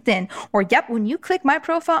on LinkedIn. Or, yep, when you click my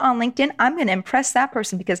profile on LinkedIn, I'm going to impress that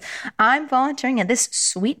person because I'm volunteering at this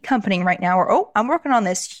sweet company right now. Or, oh, I'm working on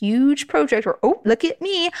this huge project. Or, oh, look at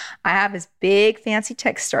me. I have this big fancy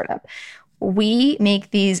tech startup. We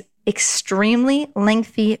make these extremely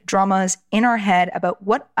lengthy dramas in our head about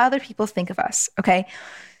what other people think of us, okay?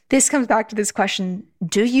 This comes back to this question,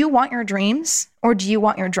 do you want your dreams or do you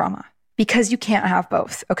want your drama? Because you can't have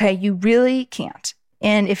both, okay? You really can't.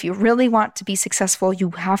 And if you really want to be successful, you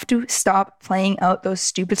have to stop playing out those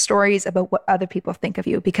stupid stories about what other people think of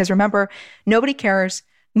you. Because remember, nobody cares,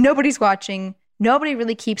 nobody's watching, nobody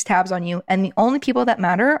really keeps tabs on you. And the only people that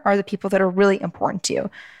matter are the people that are really important to you.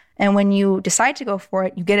 And when you decide to go for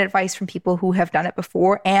it, you get advice from people who have done it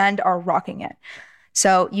before and are rocking it.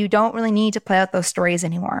 So you don't really need to play out those stories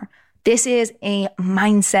anymore. This is a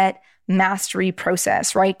mindset mastery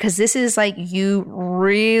process, right? Because this is like you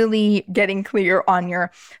really getting clear on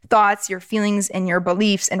your thoughts, your feelings, and your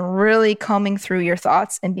beliefs, and really combing through your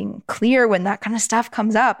thoughts and being clear when that kind of stuff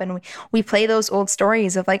comes up. And we play those old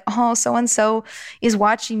stories of like, oh, so-and-so is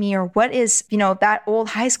watching me, or what is, that old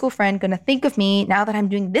high school friend going to think of me now that I'm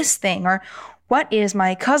doing this thing? Or what is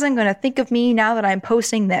my cousin going to think of me now that I'm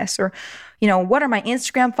posting this? Or, what are my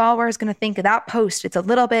Instagram followers going to think of that post? It's a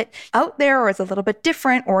little bit out there, or it's a little bit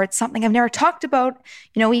different, or it's something I've never talked about.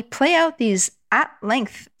 We play out these at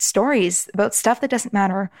length stories about stuff that doesn't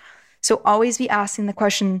matter. So always be asking the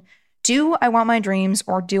question, do I want my dreams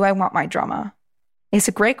or do I want my drama? It's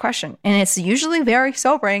a great question. And it's usually very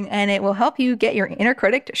sobering, and it will help you get your inner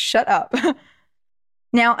critic to shut up.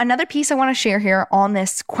 Now, another piece I want to share here on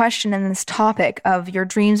this question and this topic of your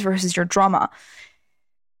dreams versus your drama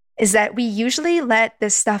is that we usually let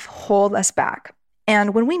this stuff hold us back.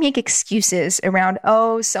 And when we make excuses around,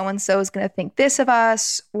 oh, so-and-so is going to think this of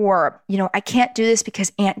us, or, I can't do this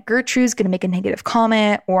because Aunt Gertrude's going to make a negative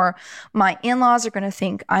comment, or my in-laws are going to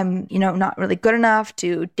think I'm, not really good enough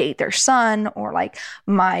to date their son, or like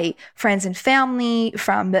my friends and family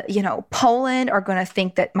from, Poland are going to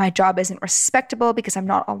think that my job isn't respectable because I'm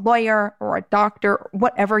not a lawyer or a doctor, or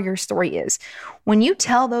whatever your story is. When you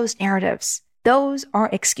tell those narratives, those are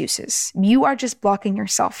excuses. You are just blocking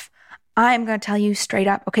yourself. I'm going to tell you straight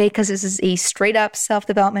up, okay? Because this is a straight up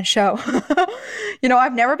self-development show.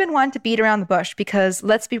 I've never been one to beat around the bush because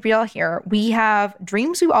let's be real here. We have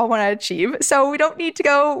dreams we all want to achieve. So we don't need to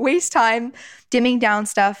go waste time dimming down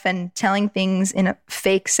stuff and telling things in a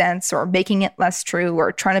fake sense or making it less true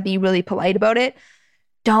or trying to be really polite about it.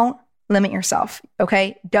 Don't limit yourself,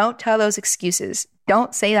 okay? Don't tell those excuses.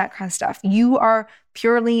 Don't say that kind of stuff. You are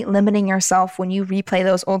purely limiting yourself when you replay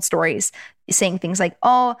those old stories, saying things like,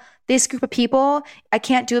 oh, this group of people, I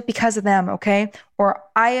can't do it because of them, okay? Or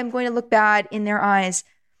I am going to look bad in their eyes.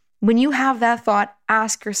 When you have that thought,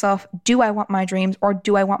 ask yourself, do I want my dreams or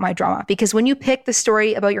do I want my drama? Because when you pick the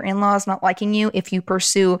story about your in-laws not liking you, if you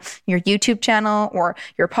pursue your YouTube channel or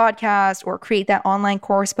your podcast or create that online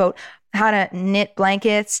course about how to knit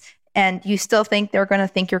blankets, and you still think they're going to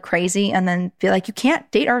think you're crazy and then feel like you can't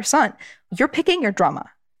date our son, you're picking your drama.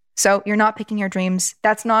 So you're not picking your dreams.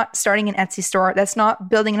 That's not starting an Etsy store. That's not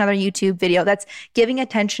building another YouTube video. That's giving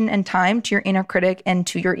attention and time to your inner critic and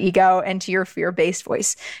to your ego and to your fear-based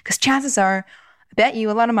voice. Because chances are, I bet you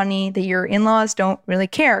a lot of money that your in-laws don't really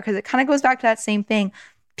care, because it kind of goes back to that same thing.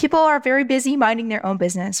 People are very busy minding their own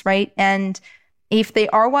business, right? And if they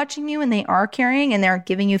are watching you and they are caring and they're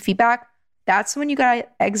giving you feedback, that's when you got to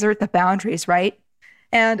exert the boundaries, right?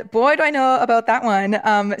 And boy, do I know about that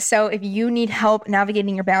one. So if you need help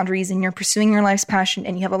navigating your boundaries and you're pursuing your life's passion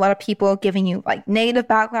and you have a lot of people giving you like negative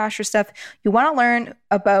backlash or stuff, you want to learn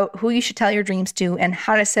about who you should tell your dreams to and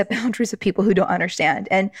how to set boundaries with people who don't understand.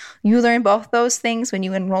 And you learn both those things when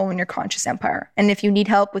you enroll in your Conscious Empire. And if you need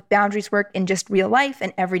help with boundaries work in just real life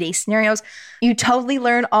and everyday scenarios, you totally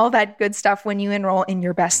learn all that good stuff when you enroll in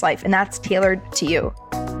Your Best Life. And that's tailored to you.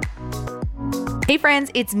 Hey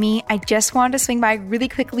friends, it's me. I just wanted to swing by really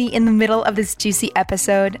quickly in the middle of this juicy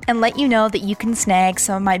episode and let you know that you can snag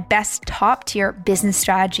some of my best top tier business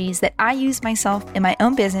strategies that I use myself in my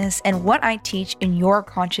own business and what I teach in Your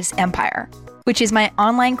Conscious Empire, which is my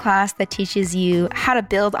online class that teaches you how to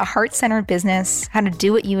build a heart-centered business, how to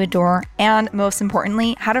do what you adore, and most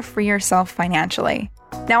importantly, how to free yourself financially.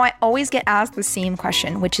 Now, I always get asked the same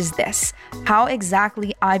question, which is this: how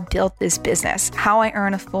exactly I built this business, how I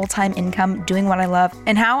earn a full-time income doing what I love,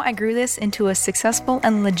 and how I grew this into a successful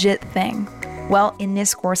and legit thing. Well, in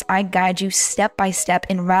this course, I guide you step by step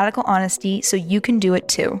in radical honesty so you can do it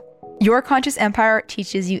too. Your Conscious Empire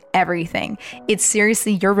teaches you everything. It's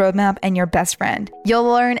seriously your roadmap and your best friend. You'll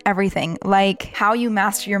learn everything, like how you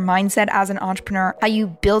master your mindset as an entrepreneur, how you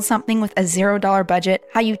build something with a $0 budget,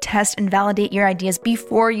 how you test and validate your ideas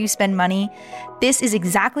before you spend money. This is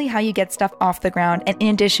exactly how you get stuff off the ground. And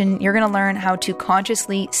in addition, you're going to learn how to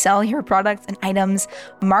consciously sell your products and items,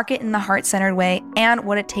 market in the heart-centered way, and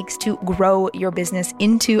what it takes to grow your business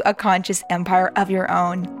into a conscious empire of your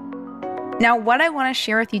own. Now, what I want to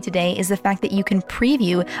share with you today is the fact that you can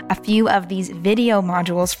preview a few of these video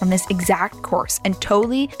modules from this exact course and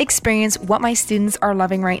totally experience what my students are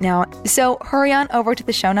loving right now. So hurry on over to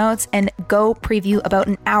the show notes and go preview about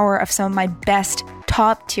an hour of some of my best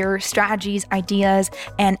top tier strategies, ideas,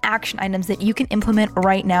 and action items that you can implement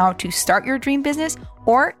right now to start your dream business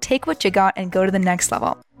or take what you got and go to the next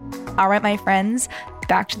level. All right, my friends,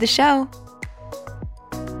 back to the show.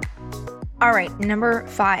 All right, number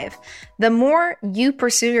 5, the more you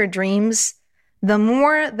pursue your dreams, the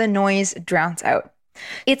more the noise drowns out.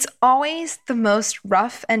 It's always the most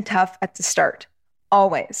rough and tough at the start,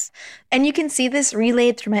 always. And you can see this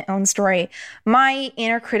relayed through my own story. My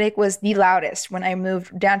inner critic was the loudest when I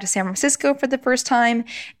moved down to San Francisco for the first time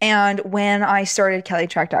and when I started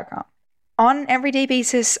kellytrach.com. On an everyday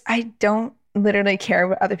basis, I don't literally care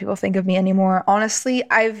what other people think of me anymore. Honestly,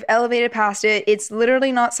 I've elevated past it. It's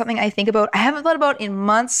literally not something I think about. I haven't thought about in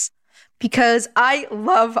months because I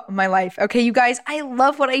love my life. Okay, you guys, I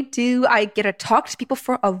love what I do. I get to talk to people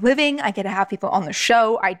for a living. I get to have people on the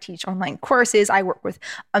show. I teach online courses. I work with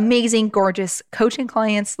amazing, gorgeous coaching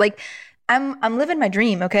clients. Like, I'm living my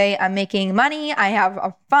dream, okay? I'm making money. I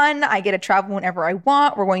have fun. I get to travel whenever I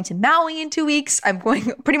want. We're going to Maui in 2 weeks. I'm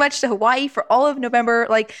going pretty much to Hawaii for all of November.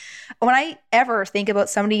 Like, when I ever think about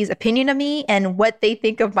somebody's opinion of me and what they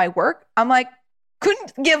think of my work, I'm like,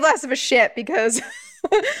 couldn't give less of a shit because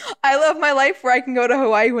I love my life where I can go to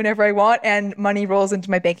Hawaii whenever I want and money rolls into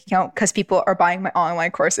my bank account because people are buying my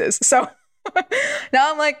online courses. So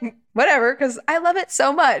now I'm like, whatever, because I love it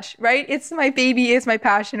so much, right? It's my baby, it's my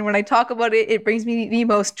passion. When I talk about it, it brings me the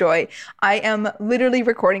most joy. I am literally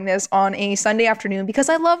recording this on a Sunday afternoon because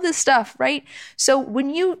I love this stuff, right? So when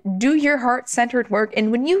you do your heart-centered work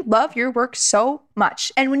and when you love your work so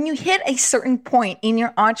much, and when you hit a certain point in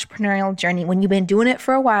your entrepreneurial journey, when you've been doing it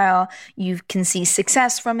for a while, you can see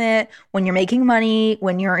success from it, when you're making money,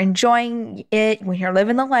 when you're enjoying it, when you're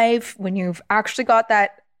living the life, when you've actually got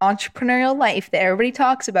that entrepreneurial life that everybody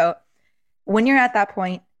talks about, when you're at that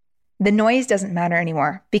point, the noise doesn't matter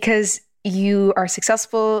anymore because you are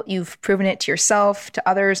successful. You've proven it to yourself, to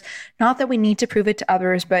others. Not that we need to prove it to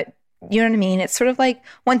others, but you know what I mean? It's sort of like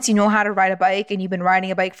once you know how to ride a bike and you've been riding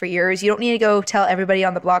a bike for years, you don't need to go tell everybody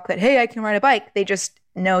on the block that, hey, I can ride a bike. They just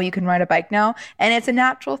know you can ride a bike now. And it's a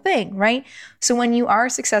natural thing, right? So when you are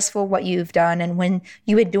successful, what you've done, and when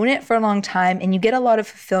you've been doing it for a long time and you get a lot of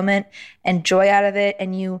fulfillment and joy out of it,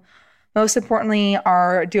 and you most importantly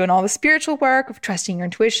are doing all the spiritual work of trusting your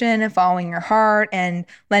intuition and following your heart and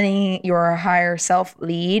letting your higher self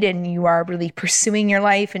lead, and you are really pursuing your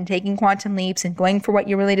life and taking quantum leaps and going for what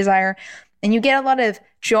you really desire, and you get a lot of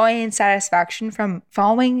joy and satisfaction from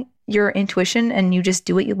following your intuition and you just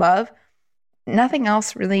do what you love, nothing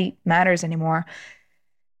else really matters anymore.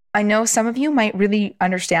 I know some of you might really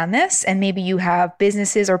understand this, and maybe you have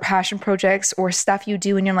businesses or passion projects or stuff you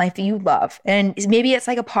do in your life that you love. And maybe it's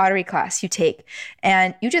like a pottery class you take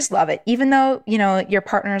and you just love it, even though, you know, your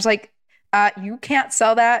partner's like, you can't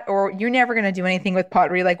sell that, or you're never going to do anything with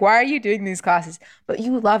pottery. Like, why are you doing these classes? But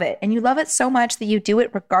you love it, and you love it so much that you do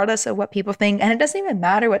it regardless of what people think. And it doesn't even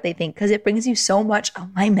matter what they think because it brings you so much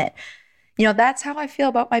alignment. You know, that's how I feel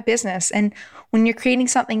about my business. And when you're creating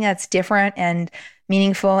something that's different and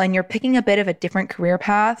meaningful and you're picking a bit of a different career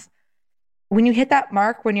path, when you hit that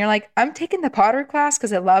mark, when you're like, I'm taking the pottery class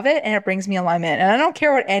because I love it and it brings me alignment and I don't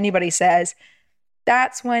care what anybody says,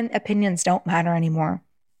 that's when opinions don't matter anymore.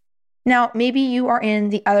 Now, maybe you are in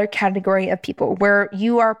the other category of people where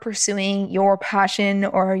you are pursuing your passion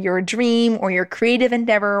or your dream or your creative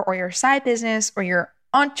endeavor or your side business or your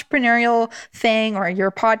entrepreneurial thing or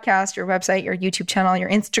your podcast, your website, your YouTube channel, your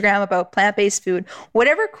Instagram about plant-based food,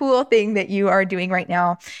 whatever cool thing that you are doing right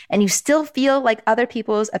now, and you still feel like other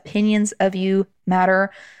people's opinions of you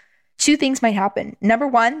matter. Two things might happen. Number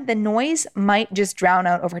one, the noise might just drown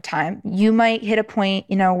out over time. You might hit a point,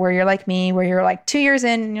 you know, where you're like me, where you're like 2 years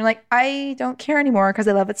in and you're like, I don't care anymore because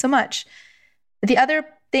I love it so much. The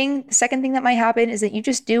second thing that might happen is that you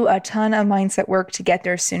just do a ton of mindset work to get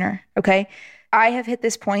there sooner. Okay. I have hit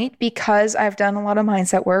this point because I've done a lot of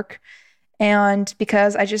mindset work and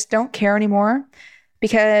because I just don't care anymore,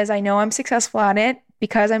 because I know I'm successful at it,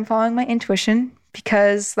 because I'm following my intuition,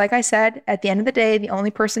 because like I said, at the end of the day, the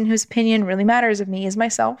only person whose opinion really matters of me is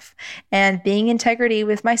myself, and being in integrity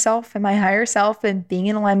with myself and my higher self and being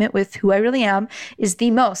in alignment with who I really am is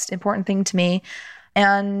the most important thing to me.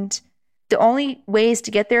 And the only ways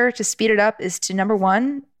to get there, to speed it up, is to, number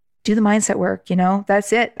one, do the mindset work. You know,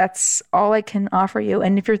 that's it. That's all I can offer you.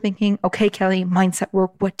 And if you're thinking, okay, Kelly, mindset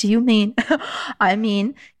work, what do you mean? I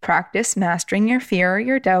mean, practice mastering your fear,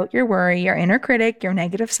 your doubt, your worry, your inner critic, your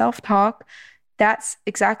negative self-talk. that's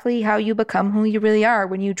exactly how you become who you really are.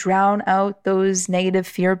 When you drown out those negative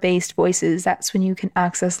fear-based voices, that's when you can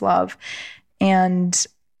access love. And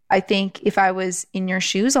I think if I was in your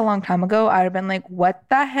shoes a long time ago, I'd have been like, what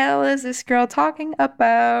the hell is this girl talking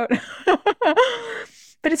about?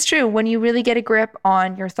 But it's true. When you really get a grip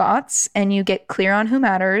on your thoughts and you get clear on who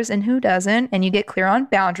matters and who doesn't, and you get clear on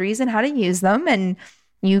boundaries and how to use them, and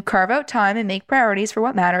you carve out time and make priorities for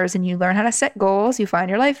what matters, and you learn how to set goals, you find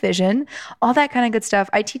your life vision, all that kind of good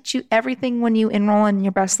stuff. I teach you everything when you enroll in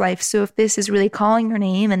Your Best Life. So if this is really calling your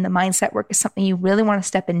name and the mindset work is something you really want to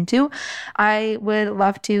step into, I would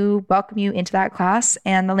love to welcome you into that class.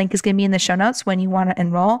 And the link is going to be in the show notes when you want to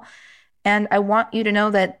enroll. And I want you to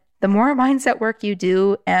know that the more mindset work you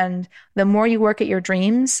do and the more you work at your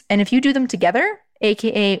dreams, and if you do them together,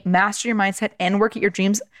 aka master your mindset and work at your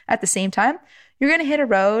dreams at the same time, you're going to hit a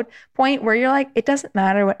road point where you're like, it doesn't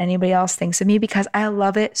matter what anybody else thinks of me because I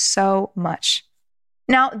love it so much.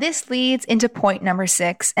 Now, this leads into point number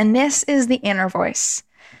 6, and this is the inner voice.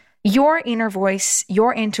 Your inner voice,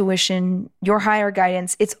 your intuition, your higher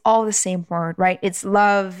guidance, it's all the same word, right? It's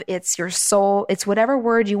love, it's your soul, it's whatever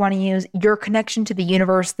word you want to use, your connection to the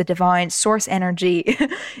universe, the divine, source energy.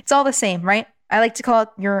 It's all the same, right? I like to call it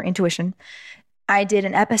your intuition. I did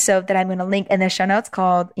an episode that I'm going to link in the show notes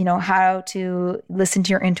called, how to listen to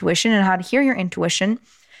your intuition and how to hear your intuition.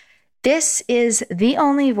 This is the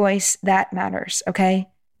only voice that matters, okay?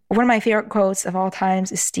 One of my favorite quotes of all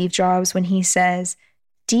times is Steve Jobs when he says,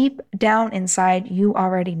 deep down inside, you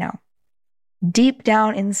already know. Deep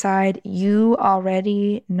down inside, you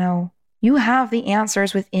already know. You have the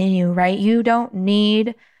answers within you, right? You don't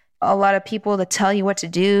need a lot of people to tell you what to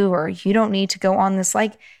do, or you don't need to go on this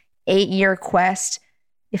 8-year quest.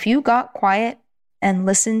 If you got quiet and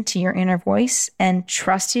listened to your inner voice and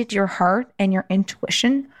trusted your heart and your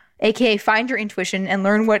intuition, aka find your intuition and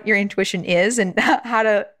learn what your intuition is and how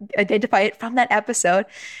to identify it from that episode.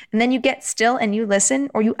 And then you get still and you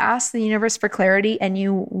listen, or you ask the universe for clarity and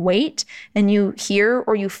you wait and you hear,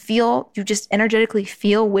 or you feel, you just energetically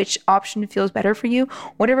feel which option feels better for you.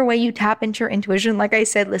 Whatever way you tap into your intuition, like I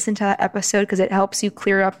said, listen to that episode because it helps you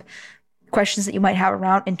clear up questions that you might have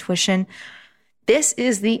around intuition. This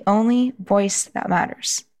is the only voice that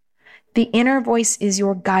matters. The inner voice is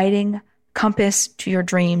your guiding compass to your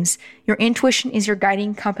dreams. Your intuition is your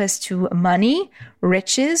guiding compass to money,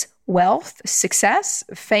 riches, wealth, success,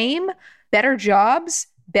 fame, better jobs,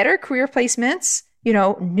 better career placements,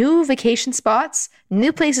 new vacation spots,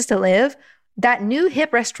 new places to live, that new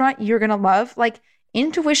hip restaurant you're going to love.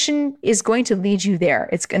 Intuition is going to lead you there.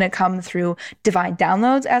 It's going to come through divine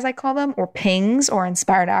downloads, as I call them, or pings, or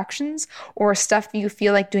inspired actions, or stuff you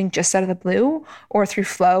feel like doing just out of the blue, or through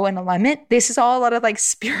flow and alignment. This is all a lot of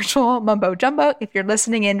spiritual mumbo jumbo. If you're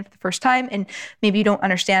listening in for the first time and maybe you don't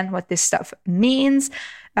understand what this stuff means,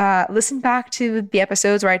 listen back to the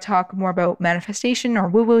episodes where I talk more about manifestation or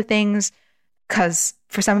woo-woo things, because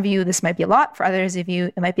for some of you, this might be a lot. For others of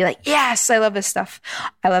you, it might be yes, I love this stuff.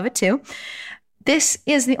 I love it too. This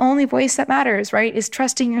is the only voice that matters, right? Is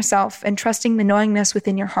trusting yourself and trusting the knowingness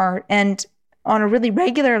within your heart. And on a really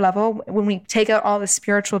regular level, when we take out all the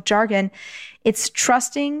spiritual jargon, it's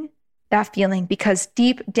trusting that feeling because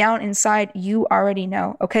deep down inside, you already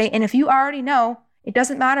know, okay? And if you already know, it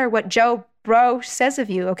doesn't matter what Joe Bro says of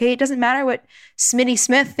you, okay? It doesn't matter what Smitty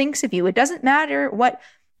Smith thinks of you. It doesn't matter what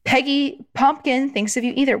Peggy Pumpkin thinks of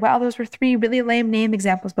you either. Wow, those were 3 really lame name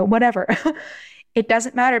examples, but whatever. It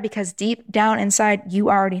doesn't matter because deep down inside, you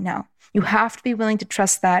already know. You have to be willing to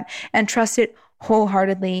trust that and trust it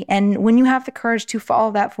wholeheartedly. And when you have the courage to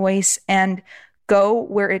follow that voice and go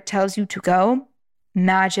where it tells you to go,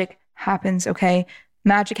 magic happens, okay?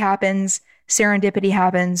 Magic happens, serendipity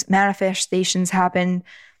happens, manifestations happen,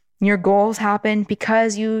 your goals happen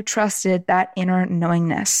because you trusted that inner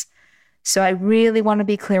knowingness. So I really want to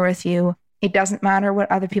be clear with you. It doesn't matter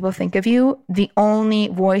what other people think of you. The only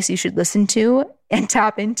voice you should listen to and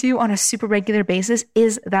tap into on a super regular basis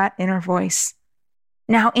is that inner voice.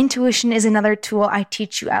 Now, intuition is another tool I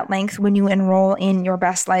teach you at length when you enroll in Your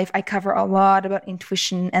Best Life. I cover a lot about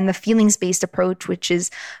intuition and the feelings-based approach, which is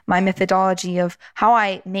my methodology of how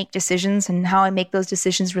I make decisions and how I make those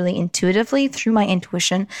decisions really intuitively through my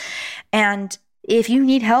intuition. And if you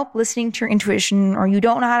need help listening to your intuition, or you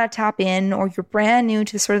don't know how to tap in, or you're brand new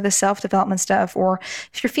to sort of the self-development stuff, or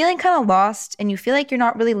if you're feeling kind of lost and you feel like you're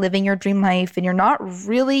not really living your dream life and you're not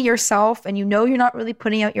really yourself and you're not really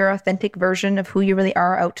putting out your authentic version of who you really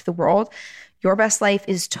are out to the world, Your Best Life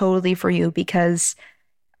is totally for you because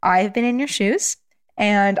I've been in your shoes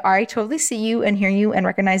and I totally see you and hear you and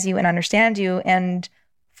recognize you and understand you. And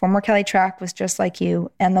former Kelly Track was just like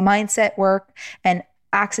you. And the mindset work and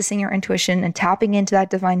accessing your intuition and tapping into that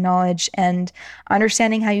divine knowledge and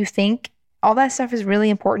understanding how you think, all that stuff is really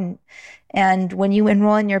important. And when you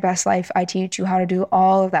enroll in Your Best Life, I teach you how to do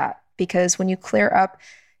all of that, because when you clear up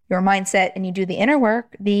your mindset and you do the inner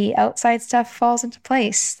work, the outside stuff falls into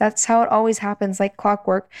place. That's how it always happens, like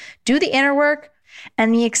clockwork. Do the inner work,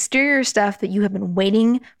 and the exterior stuff that you have been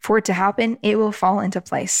waiting for it to happen, it will fall into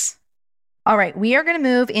place. All right, we are going to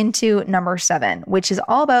move into number 7, which is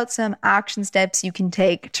all about some action steps you can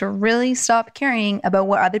take to really stop caring about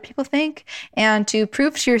what other people think and to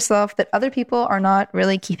prove to yourself that other people are not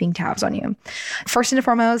really keeping tabs on you. First and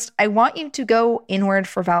foremost, I want you to go inward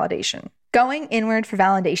for validation. Going inward for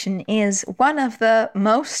validation is one of the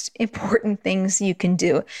most important things you can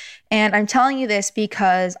do. And I'm telling you this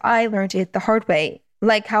because I learned it the hard way.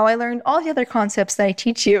 Like how I learned all the other concepts that I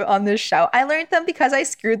teach you on this show. I learned them because I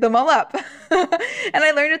screwed them all up. And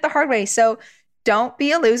I learned it the hard way. So don't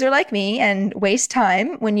be a loser like me and waste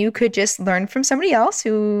time when you could just learn from somebody else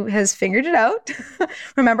who has figured it out.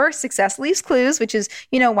 Remember, success leaves clues, which is,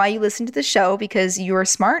 why you listen to the show, because you're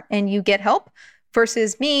smart and you get help,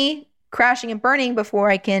 versus me crashing and burning before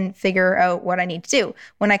I can figure out what I need to do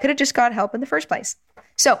when I could have just got help in the first place.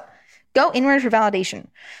 So go inward for validation.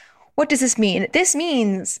 What does this mean? This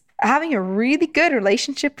means having a really good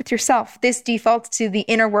relationship with yourself. This defaults to the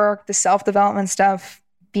inner work, the self-development stuff,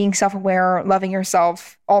 being self-aware, loving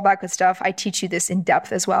yourself, all that good stuff. I teach you this in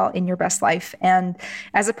depth as well in Your Best Life. And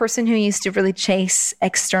as a person who used to really chase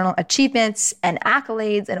external achievements and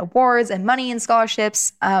accolades and awards and money and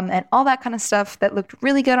scholarships and all that kind of stuff that looked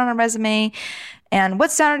really good on a resume and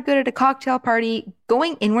what sounded good at a cocktail party,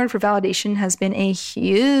 going inward for validation has been a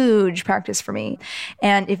huge practice for me.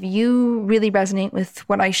 And if you really resonate with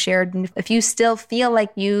what I shared, and if you still feel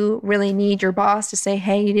like you really need your boss to say,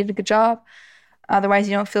 hey, you did a good job, otherwise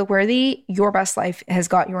you don't feel worthy, Your Best Life has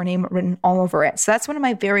got your name written all over it. So that's one of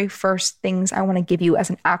my very first things I want to give you as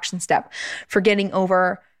an action step for getting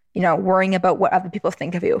over, worrying about what other people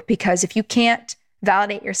think of you. Because if you can't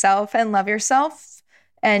validate yourself and love yourself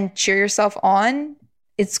and cheer yourself on,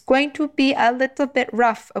 it's going to be a little bit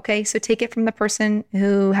rough, okay? So take it from the person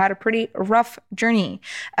who had a pretty rough journey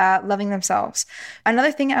loving themselves.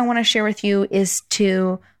 Another thing I want to share with you is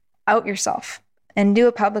to out yourself and do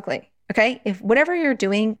it publicly. Okay, if whatever you're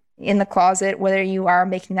doing in the closet, whether you are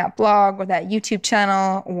making that blog or that YouTube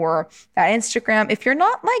channel or that Instagram, if you're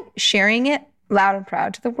not like sharing it loud and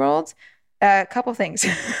proud to the world, a couple things.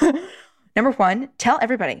 Number 1, tell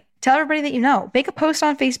everybody. Tell everybody that you know. Make a post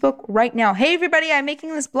on Facebook right now. Hey, everybody, I'm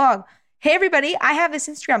making this blog. Hey, everybody, I have this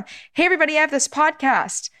Instagram. Hey, everybody, I have this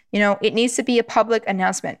podcast. It needs to be a public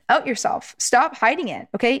announcement. Out yourself. Stop hiding it.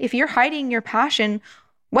 Okay, if you're hiding your passion,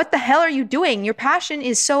 what the hell are you doing? Your passion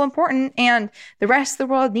is so important and the rest of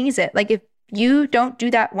the world needs it. Like if you don't do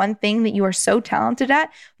that one thing that you are so talented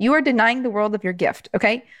at, you are denying the world of your gift,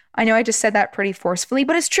 okay? I know I just said that pretty forcefully,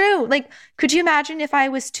 but it's true. Like, could you imagine if I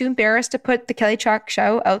was too embarrassed to put the Kelly Chalk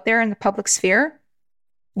Show out there in the public sphere?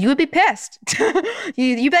 You would be pissed. You'd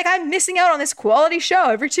be like, I'm missing out on this quality show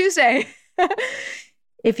every Tuesday.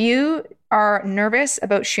 If you are nervous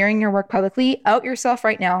about sharing your work publicly, out yourself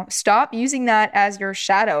right now. Stop using that as your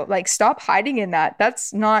shadow. Like, stop hiding in that.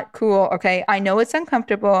 That's not cool, okay? I know it's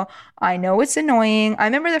uncomfortable. I know it's annoying. I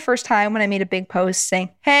remember the first time when I made a big post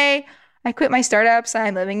saying, hey, I quit my startups.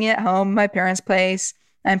 I'm living at home, my parents' place.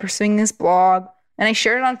 I'm pursuing this blog. And I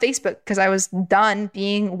shared it on Facebook because I was done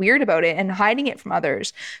being weird about it and hiding it from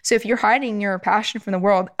others. So if you're hiding your passion from the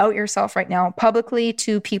world, out yourself right now publicly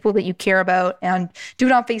to people that you care about, and do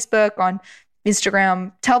it on Facebook, on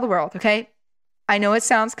Instagram. Tell the world, okay? I know it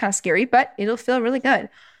sounds kind of scary, but it'll feel really good.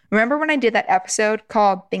 Remember when I did that episode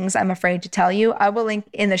called Things I'm Afraid to Tell You? I will link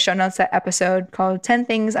in the show notes that episode called 10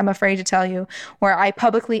 Things I'm Afraid to Tell You, where I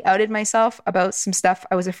publicly outed myself about some stuff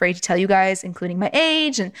I was afraid to tell you guys, including my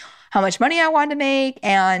age and how much money I wanted to make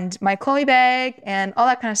and my Chloe bag and all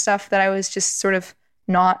that kind of stuff that I was just sort of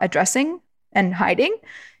not addressing and hiding.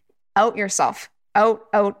 Out yourself.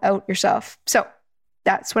 Out yourself. So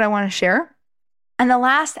that's what I want to share. And the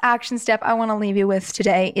last action step I want to leave you with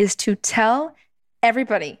today is to tell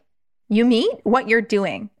everybody you meet what you're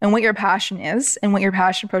doing and what your passion is and what your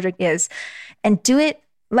passion project is, and do it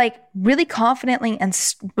like really confidently and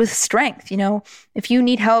with strength. If you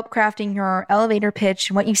need help crafting your elevator pitch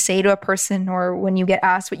and what you say to a person, or when you get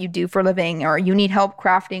asked what you do for a living, or you need help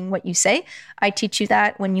crafting what you say, I teach you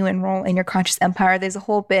that when you enroll in Your Conscious Empire. There's a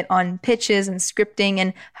whole bit on pitches and scripting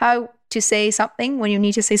and how to say something when you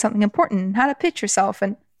need to say something important, and how to pitch yourself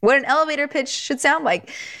and what an elevator pitch should sound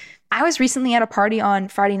like. I was recently at a party on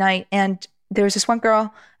Friday night, and there was this one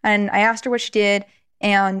girl, and I asked her what she did,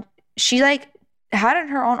 and she had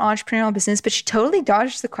her own entrepreneurial business, but she totally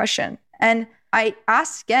dodged the question. And I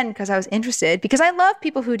asked again because I was interested, because I love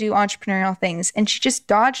people who do entrepreneurial things, and she just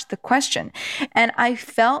dodged the question. And I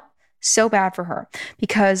felt so bad for her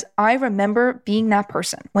because I remember being that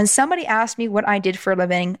person. When somebody asked me what I did for a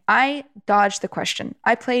living, I dodged the question.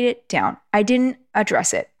 I played it down. I didn't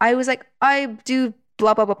address it. I was like, I do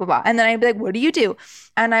blah, blah, blah, blah, blah. And then I'd be like, what do you do?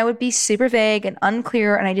 And I would be super vague and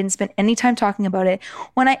unclear, and I didn't spend any time talking about it.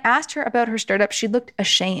 When I asked her about her startup, she looked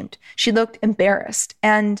ashamed. She looked embarrassed.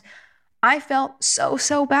 And I felt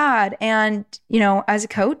so bad. And, as a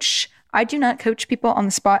coach, I do not coach people on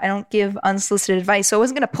the spot. I don't give unsolicited advice. So I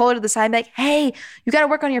wasn't going to pull her to the side and be like, hey, you got to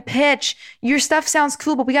work on your pitch. Your stuff sounds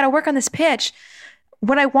cool, but we got to work on this pitch.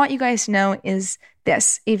 What I want you guys to know is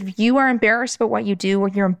this. If you are embarrassed about what you do, or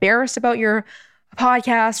you're embarrassed about your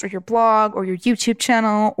podcast or your blog or your YouTube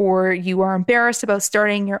channel, or you are embarrassed about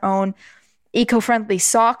starting your own eco-friendly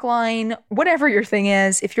sock line, whatever your thing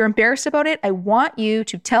is, if you're embarrassed about it, I want you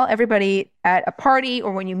to tell everybody at a party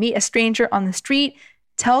or when you meet a stranger on the street,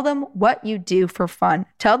 tell them what you do for fun.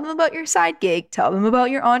 Tell them about your side gig. Tell them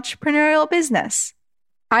about your entrepreneurial business.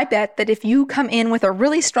 I bet that if you come in with a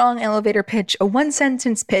really strong elevator pitch, a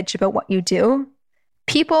one-sentence pitch about what you do,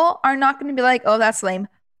 people are not going to be like, oh, that's lame.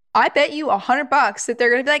 I bet you $100 that they're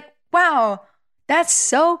going to be like, wow, that's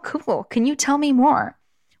so cool. Can you tell me more?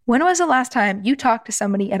 When was the last time you talked to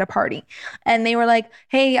somebody at a party and they were like,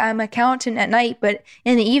 hey, I'm an accountant at night, but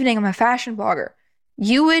in the evening, I'm a fashion blogger?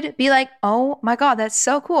 You would be like, oh my God, that's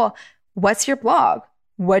so cool. What's your blog?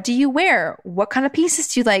 What do you wear? What kind of pieces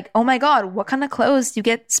do you like? Oh my God, what kind of clothes do you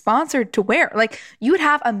get sponsored to wear? Like, you would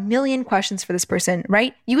have a million questions for this person,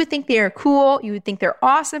 right? You would think they're cool. You would think they're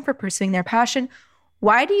awesome for pursuing their passion.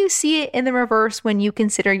 Why do you see it in the reverse when you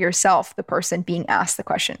consider yourself the person being asked the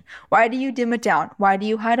question? Why do you dim it down? Why do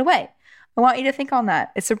you hide away? I want you to think on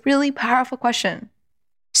that. It's a really powerful question.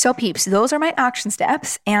 So peeps, those are my action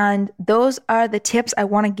steps, and those are the tips I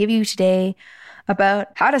want to give you today about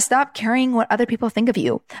how to stop caring what other people think of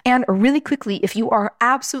you. And really quickly, if you are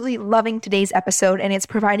absolutely loving today's episode and it's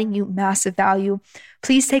providing you massive value,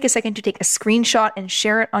 please take a second to take a screenshot and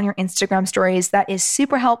share it on your Instagram stories. That is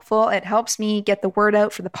super helpful. It helps me get the word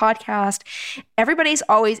out for the podcast. Everybody's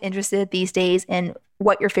always interested these days in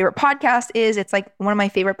what your favorite podcast is. It's like one of my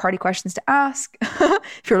favorite party questions to ask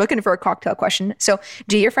if you're looking for a cocktail question. So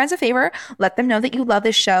do your friends a favor. Let them know that you love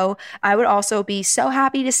this show. I would also be so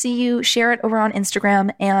happy to see you share it over on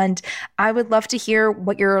Instagram. And I would love to hear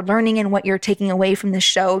what you're learning and what you're taking away from this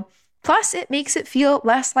show. Plus, it makes it feel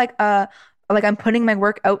less like I'm putting my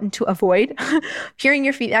work out into a void. Hearing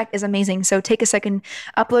your feedback is amazing. So take a second,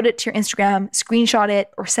 upload it to your Instagram, screenshot it,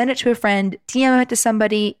 or send it to a friend, DM it to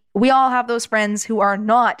somebody. We all have those friends who are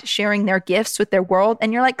not sharing their gifts with their world.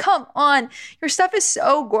 And you're like, come on, your stuff is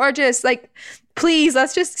so gorgeous. Like, please,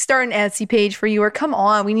 let's just start an Etsy page for you. Or come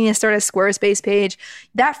on, we need to start a Squarespace page.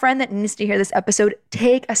 That friend that needs to hear this episode,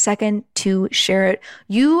 take a second to share it.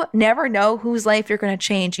 You never know whose life you're going to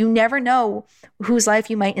change. You never know whose life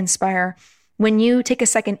you might inspire. When you take a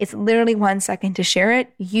second, it's literally 1 second to share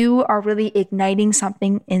it. You are really igniting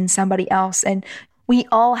something in somebody else. And we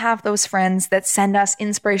all have those friends that send us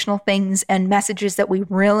inspirational things and messages that we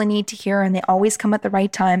really need to hear, and they always come at the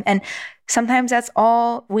right time. And sometimes that's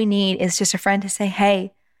all we need, is just a friend to say,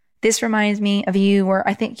 hey, this reminds me of you, or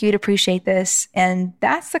I think you'd appreciate this. And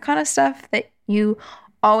that's the kind of stuff that you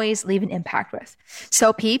always leave an impact with.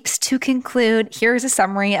 So peeps, to conclude, here's a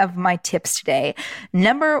summary of my tips today.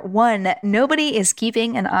 Number 1, nobody is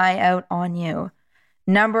keeping an eye out on you.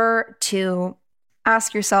 Number 2,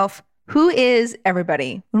 ask yourself, who is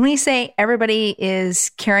everybody? When we say everybody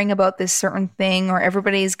is caring about this certain thing, or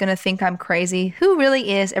everybody is going to think I'm crazy, who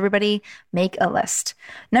really is everybody? Make a list.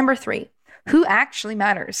 Number 3, who actually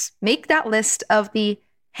matters? Make that list of the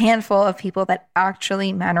handful of people that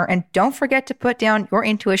actually matter. And don't forget to put down your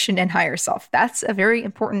intuition and higher self. That's a very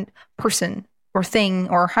important person or thing,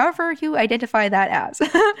 or however you identify that as.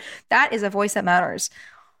 That is a voice that matters.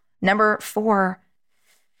 Number 4,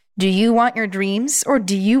 do you want your dreams or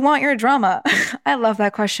do you want your drama? I love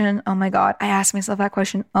that question. Oh my God. I ask myself that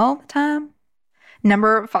question all the time.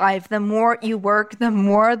 Number 5, the more you work, the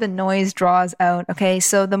more the noise draws out. Okay.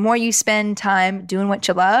 So the more you spend time doing what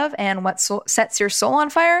you love and what sets your soul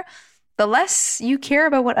on fire, the less you care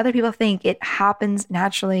about what other people think. It happens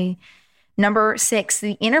naturally. Number 6,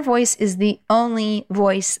 the inner voice is the only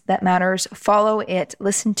voice that matters. Follow it.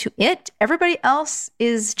 Listen to it. Everybody else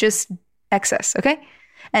is just excess. Okay.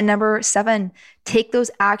 And number 7, take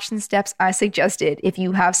those action steps I suggested. If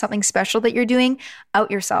you have something special that you're doing,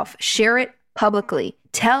 out yourself. Share it publicly.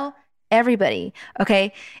 Tell everybody,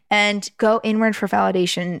 okay? And go inward for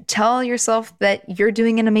validation. Tell yourself that you're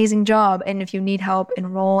doing an amazing job. And if you need help,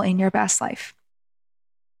 enroll in your best life.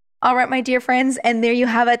 All right, my dear friends, and there you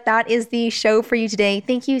have it. That is the show for you today.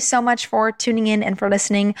 Thank you so much for tuning in and for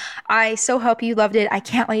listening. I so hope you loved it. I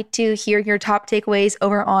can't wait to hear your top takeaways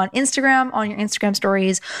over on Instagram, on your Instagram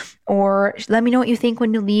stories, or let me know what you think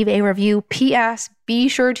when you leave a review. P.S. Be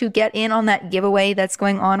sure to get in on that giveaway that's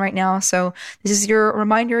going on right now. So this is your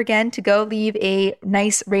reminder again to go leave a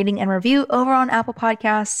nice rating and review over on Apple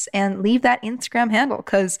Podcasts and leave that Instagram handle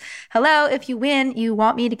because, hello, if you win, you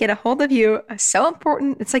want me to get a hold of you. So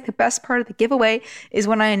important. It's like the best part of the giveaway is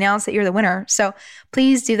when I announce that you're the winner. So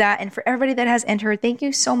please do that. And for everybody that has entered, thank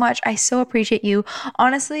you so much. I so appreciate you.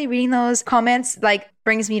 Honestly, reading those comments,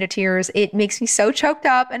 brings me to tears. It makes me so choked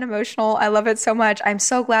up and emotional. I love it so much. I'm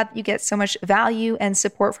so glad that you get so much value and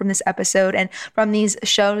support from this episode and from these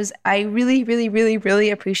shows. I really, really, really, really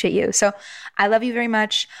appreciate you. So I love you very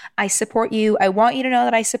much. I support you. I want you to know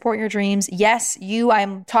that I support your dreams. Yes,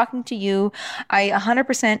 I'm talking to you. I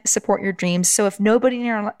 100% support your dreams. So if nobody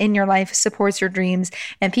in your life supports your dreams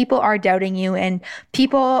and people are doubting you and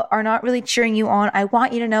people are not really cheering you on, I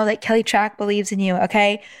want you to know that Kelly Trach believes in you,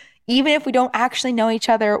 okay? Even if we don't actually know each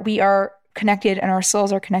other, we are connected and our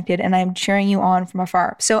souls are connected, and I'm cheering you on from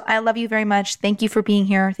afar. So I love you very much. Thank you for being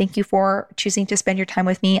here. Thank you for choosing to spend your time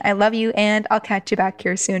with me. I love you, and I'll catch you back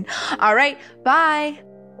here soon. All right, bye.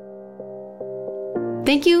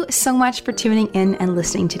 Thank you so much for tuning in and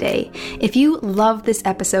listening today. If you love this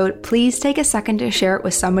episode, please take a second to share it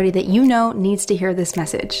with somebody that you know needs to hear this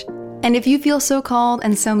message. And if you feel so called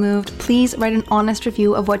and so moved, please write an honest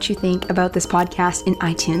review of what you think about this podcast in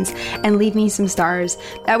iTunes and leave me some stars.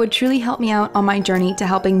 That would truly help me out on my journey to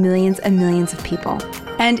helping millions and millions of people.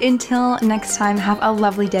 And until next time, have a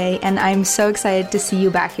lovely day, and I'm so excited to see you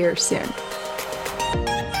back here soon.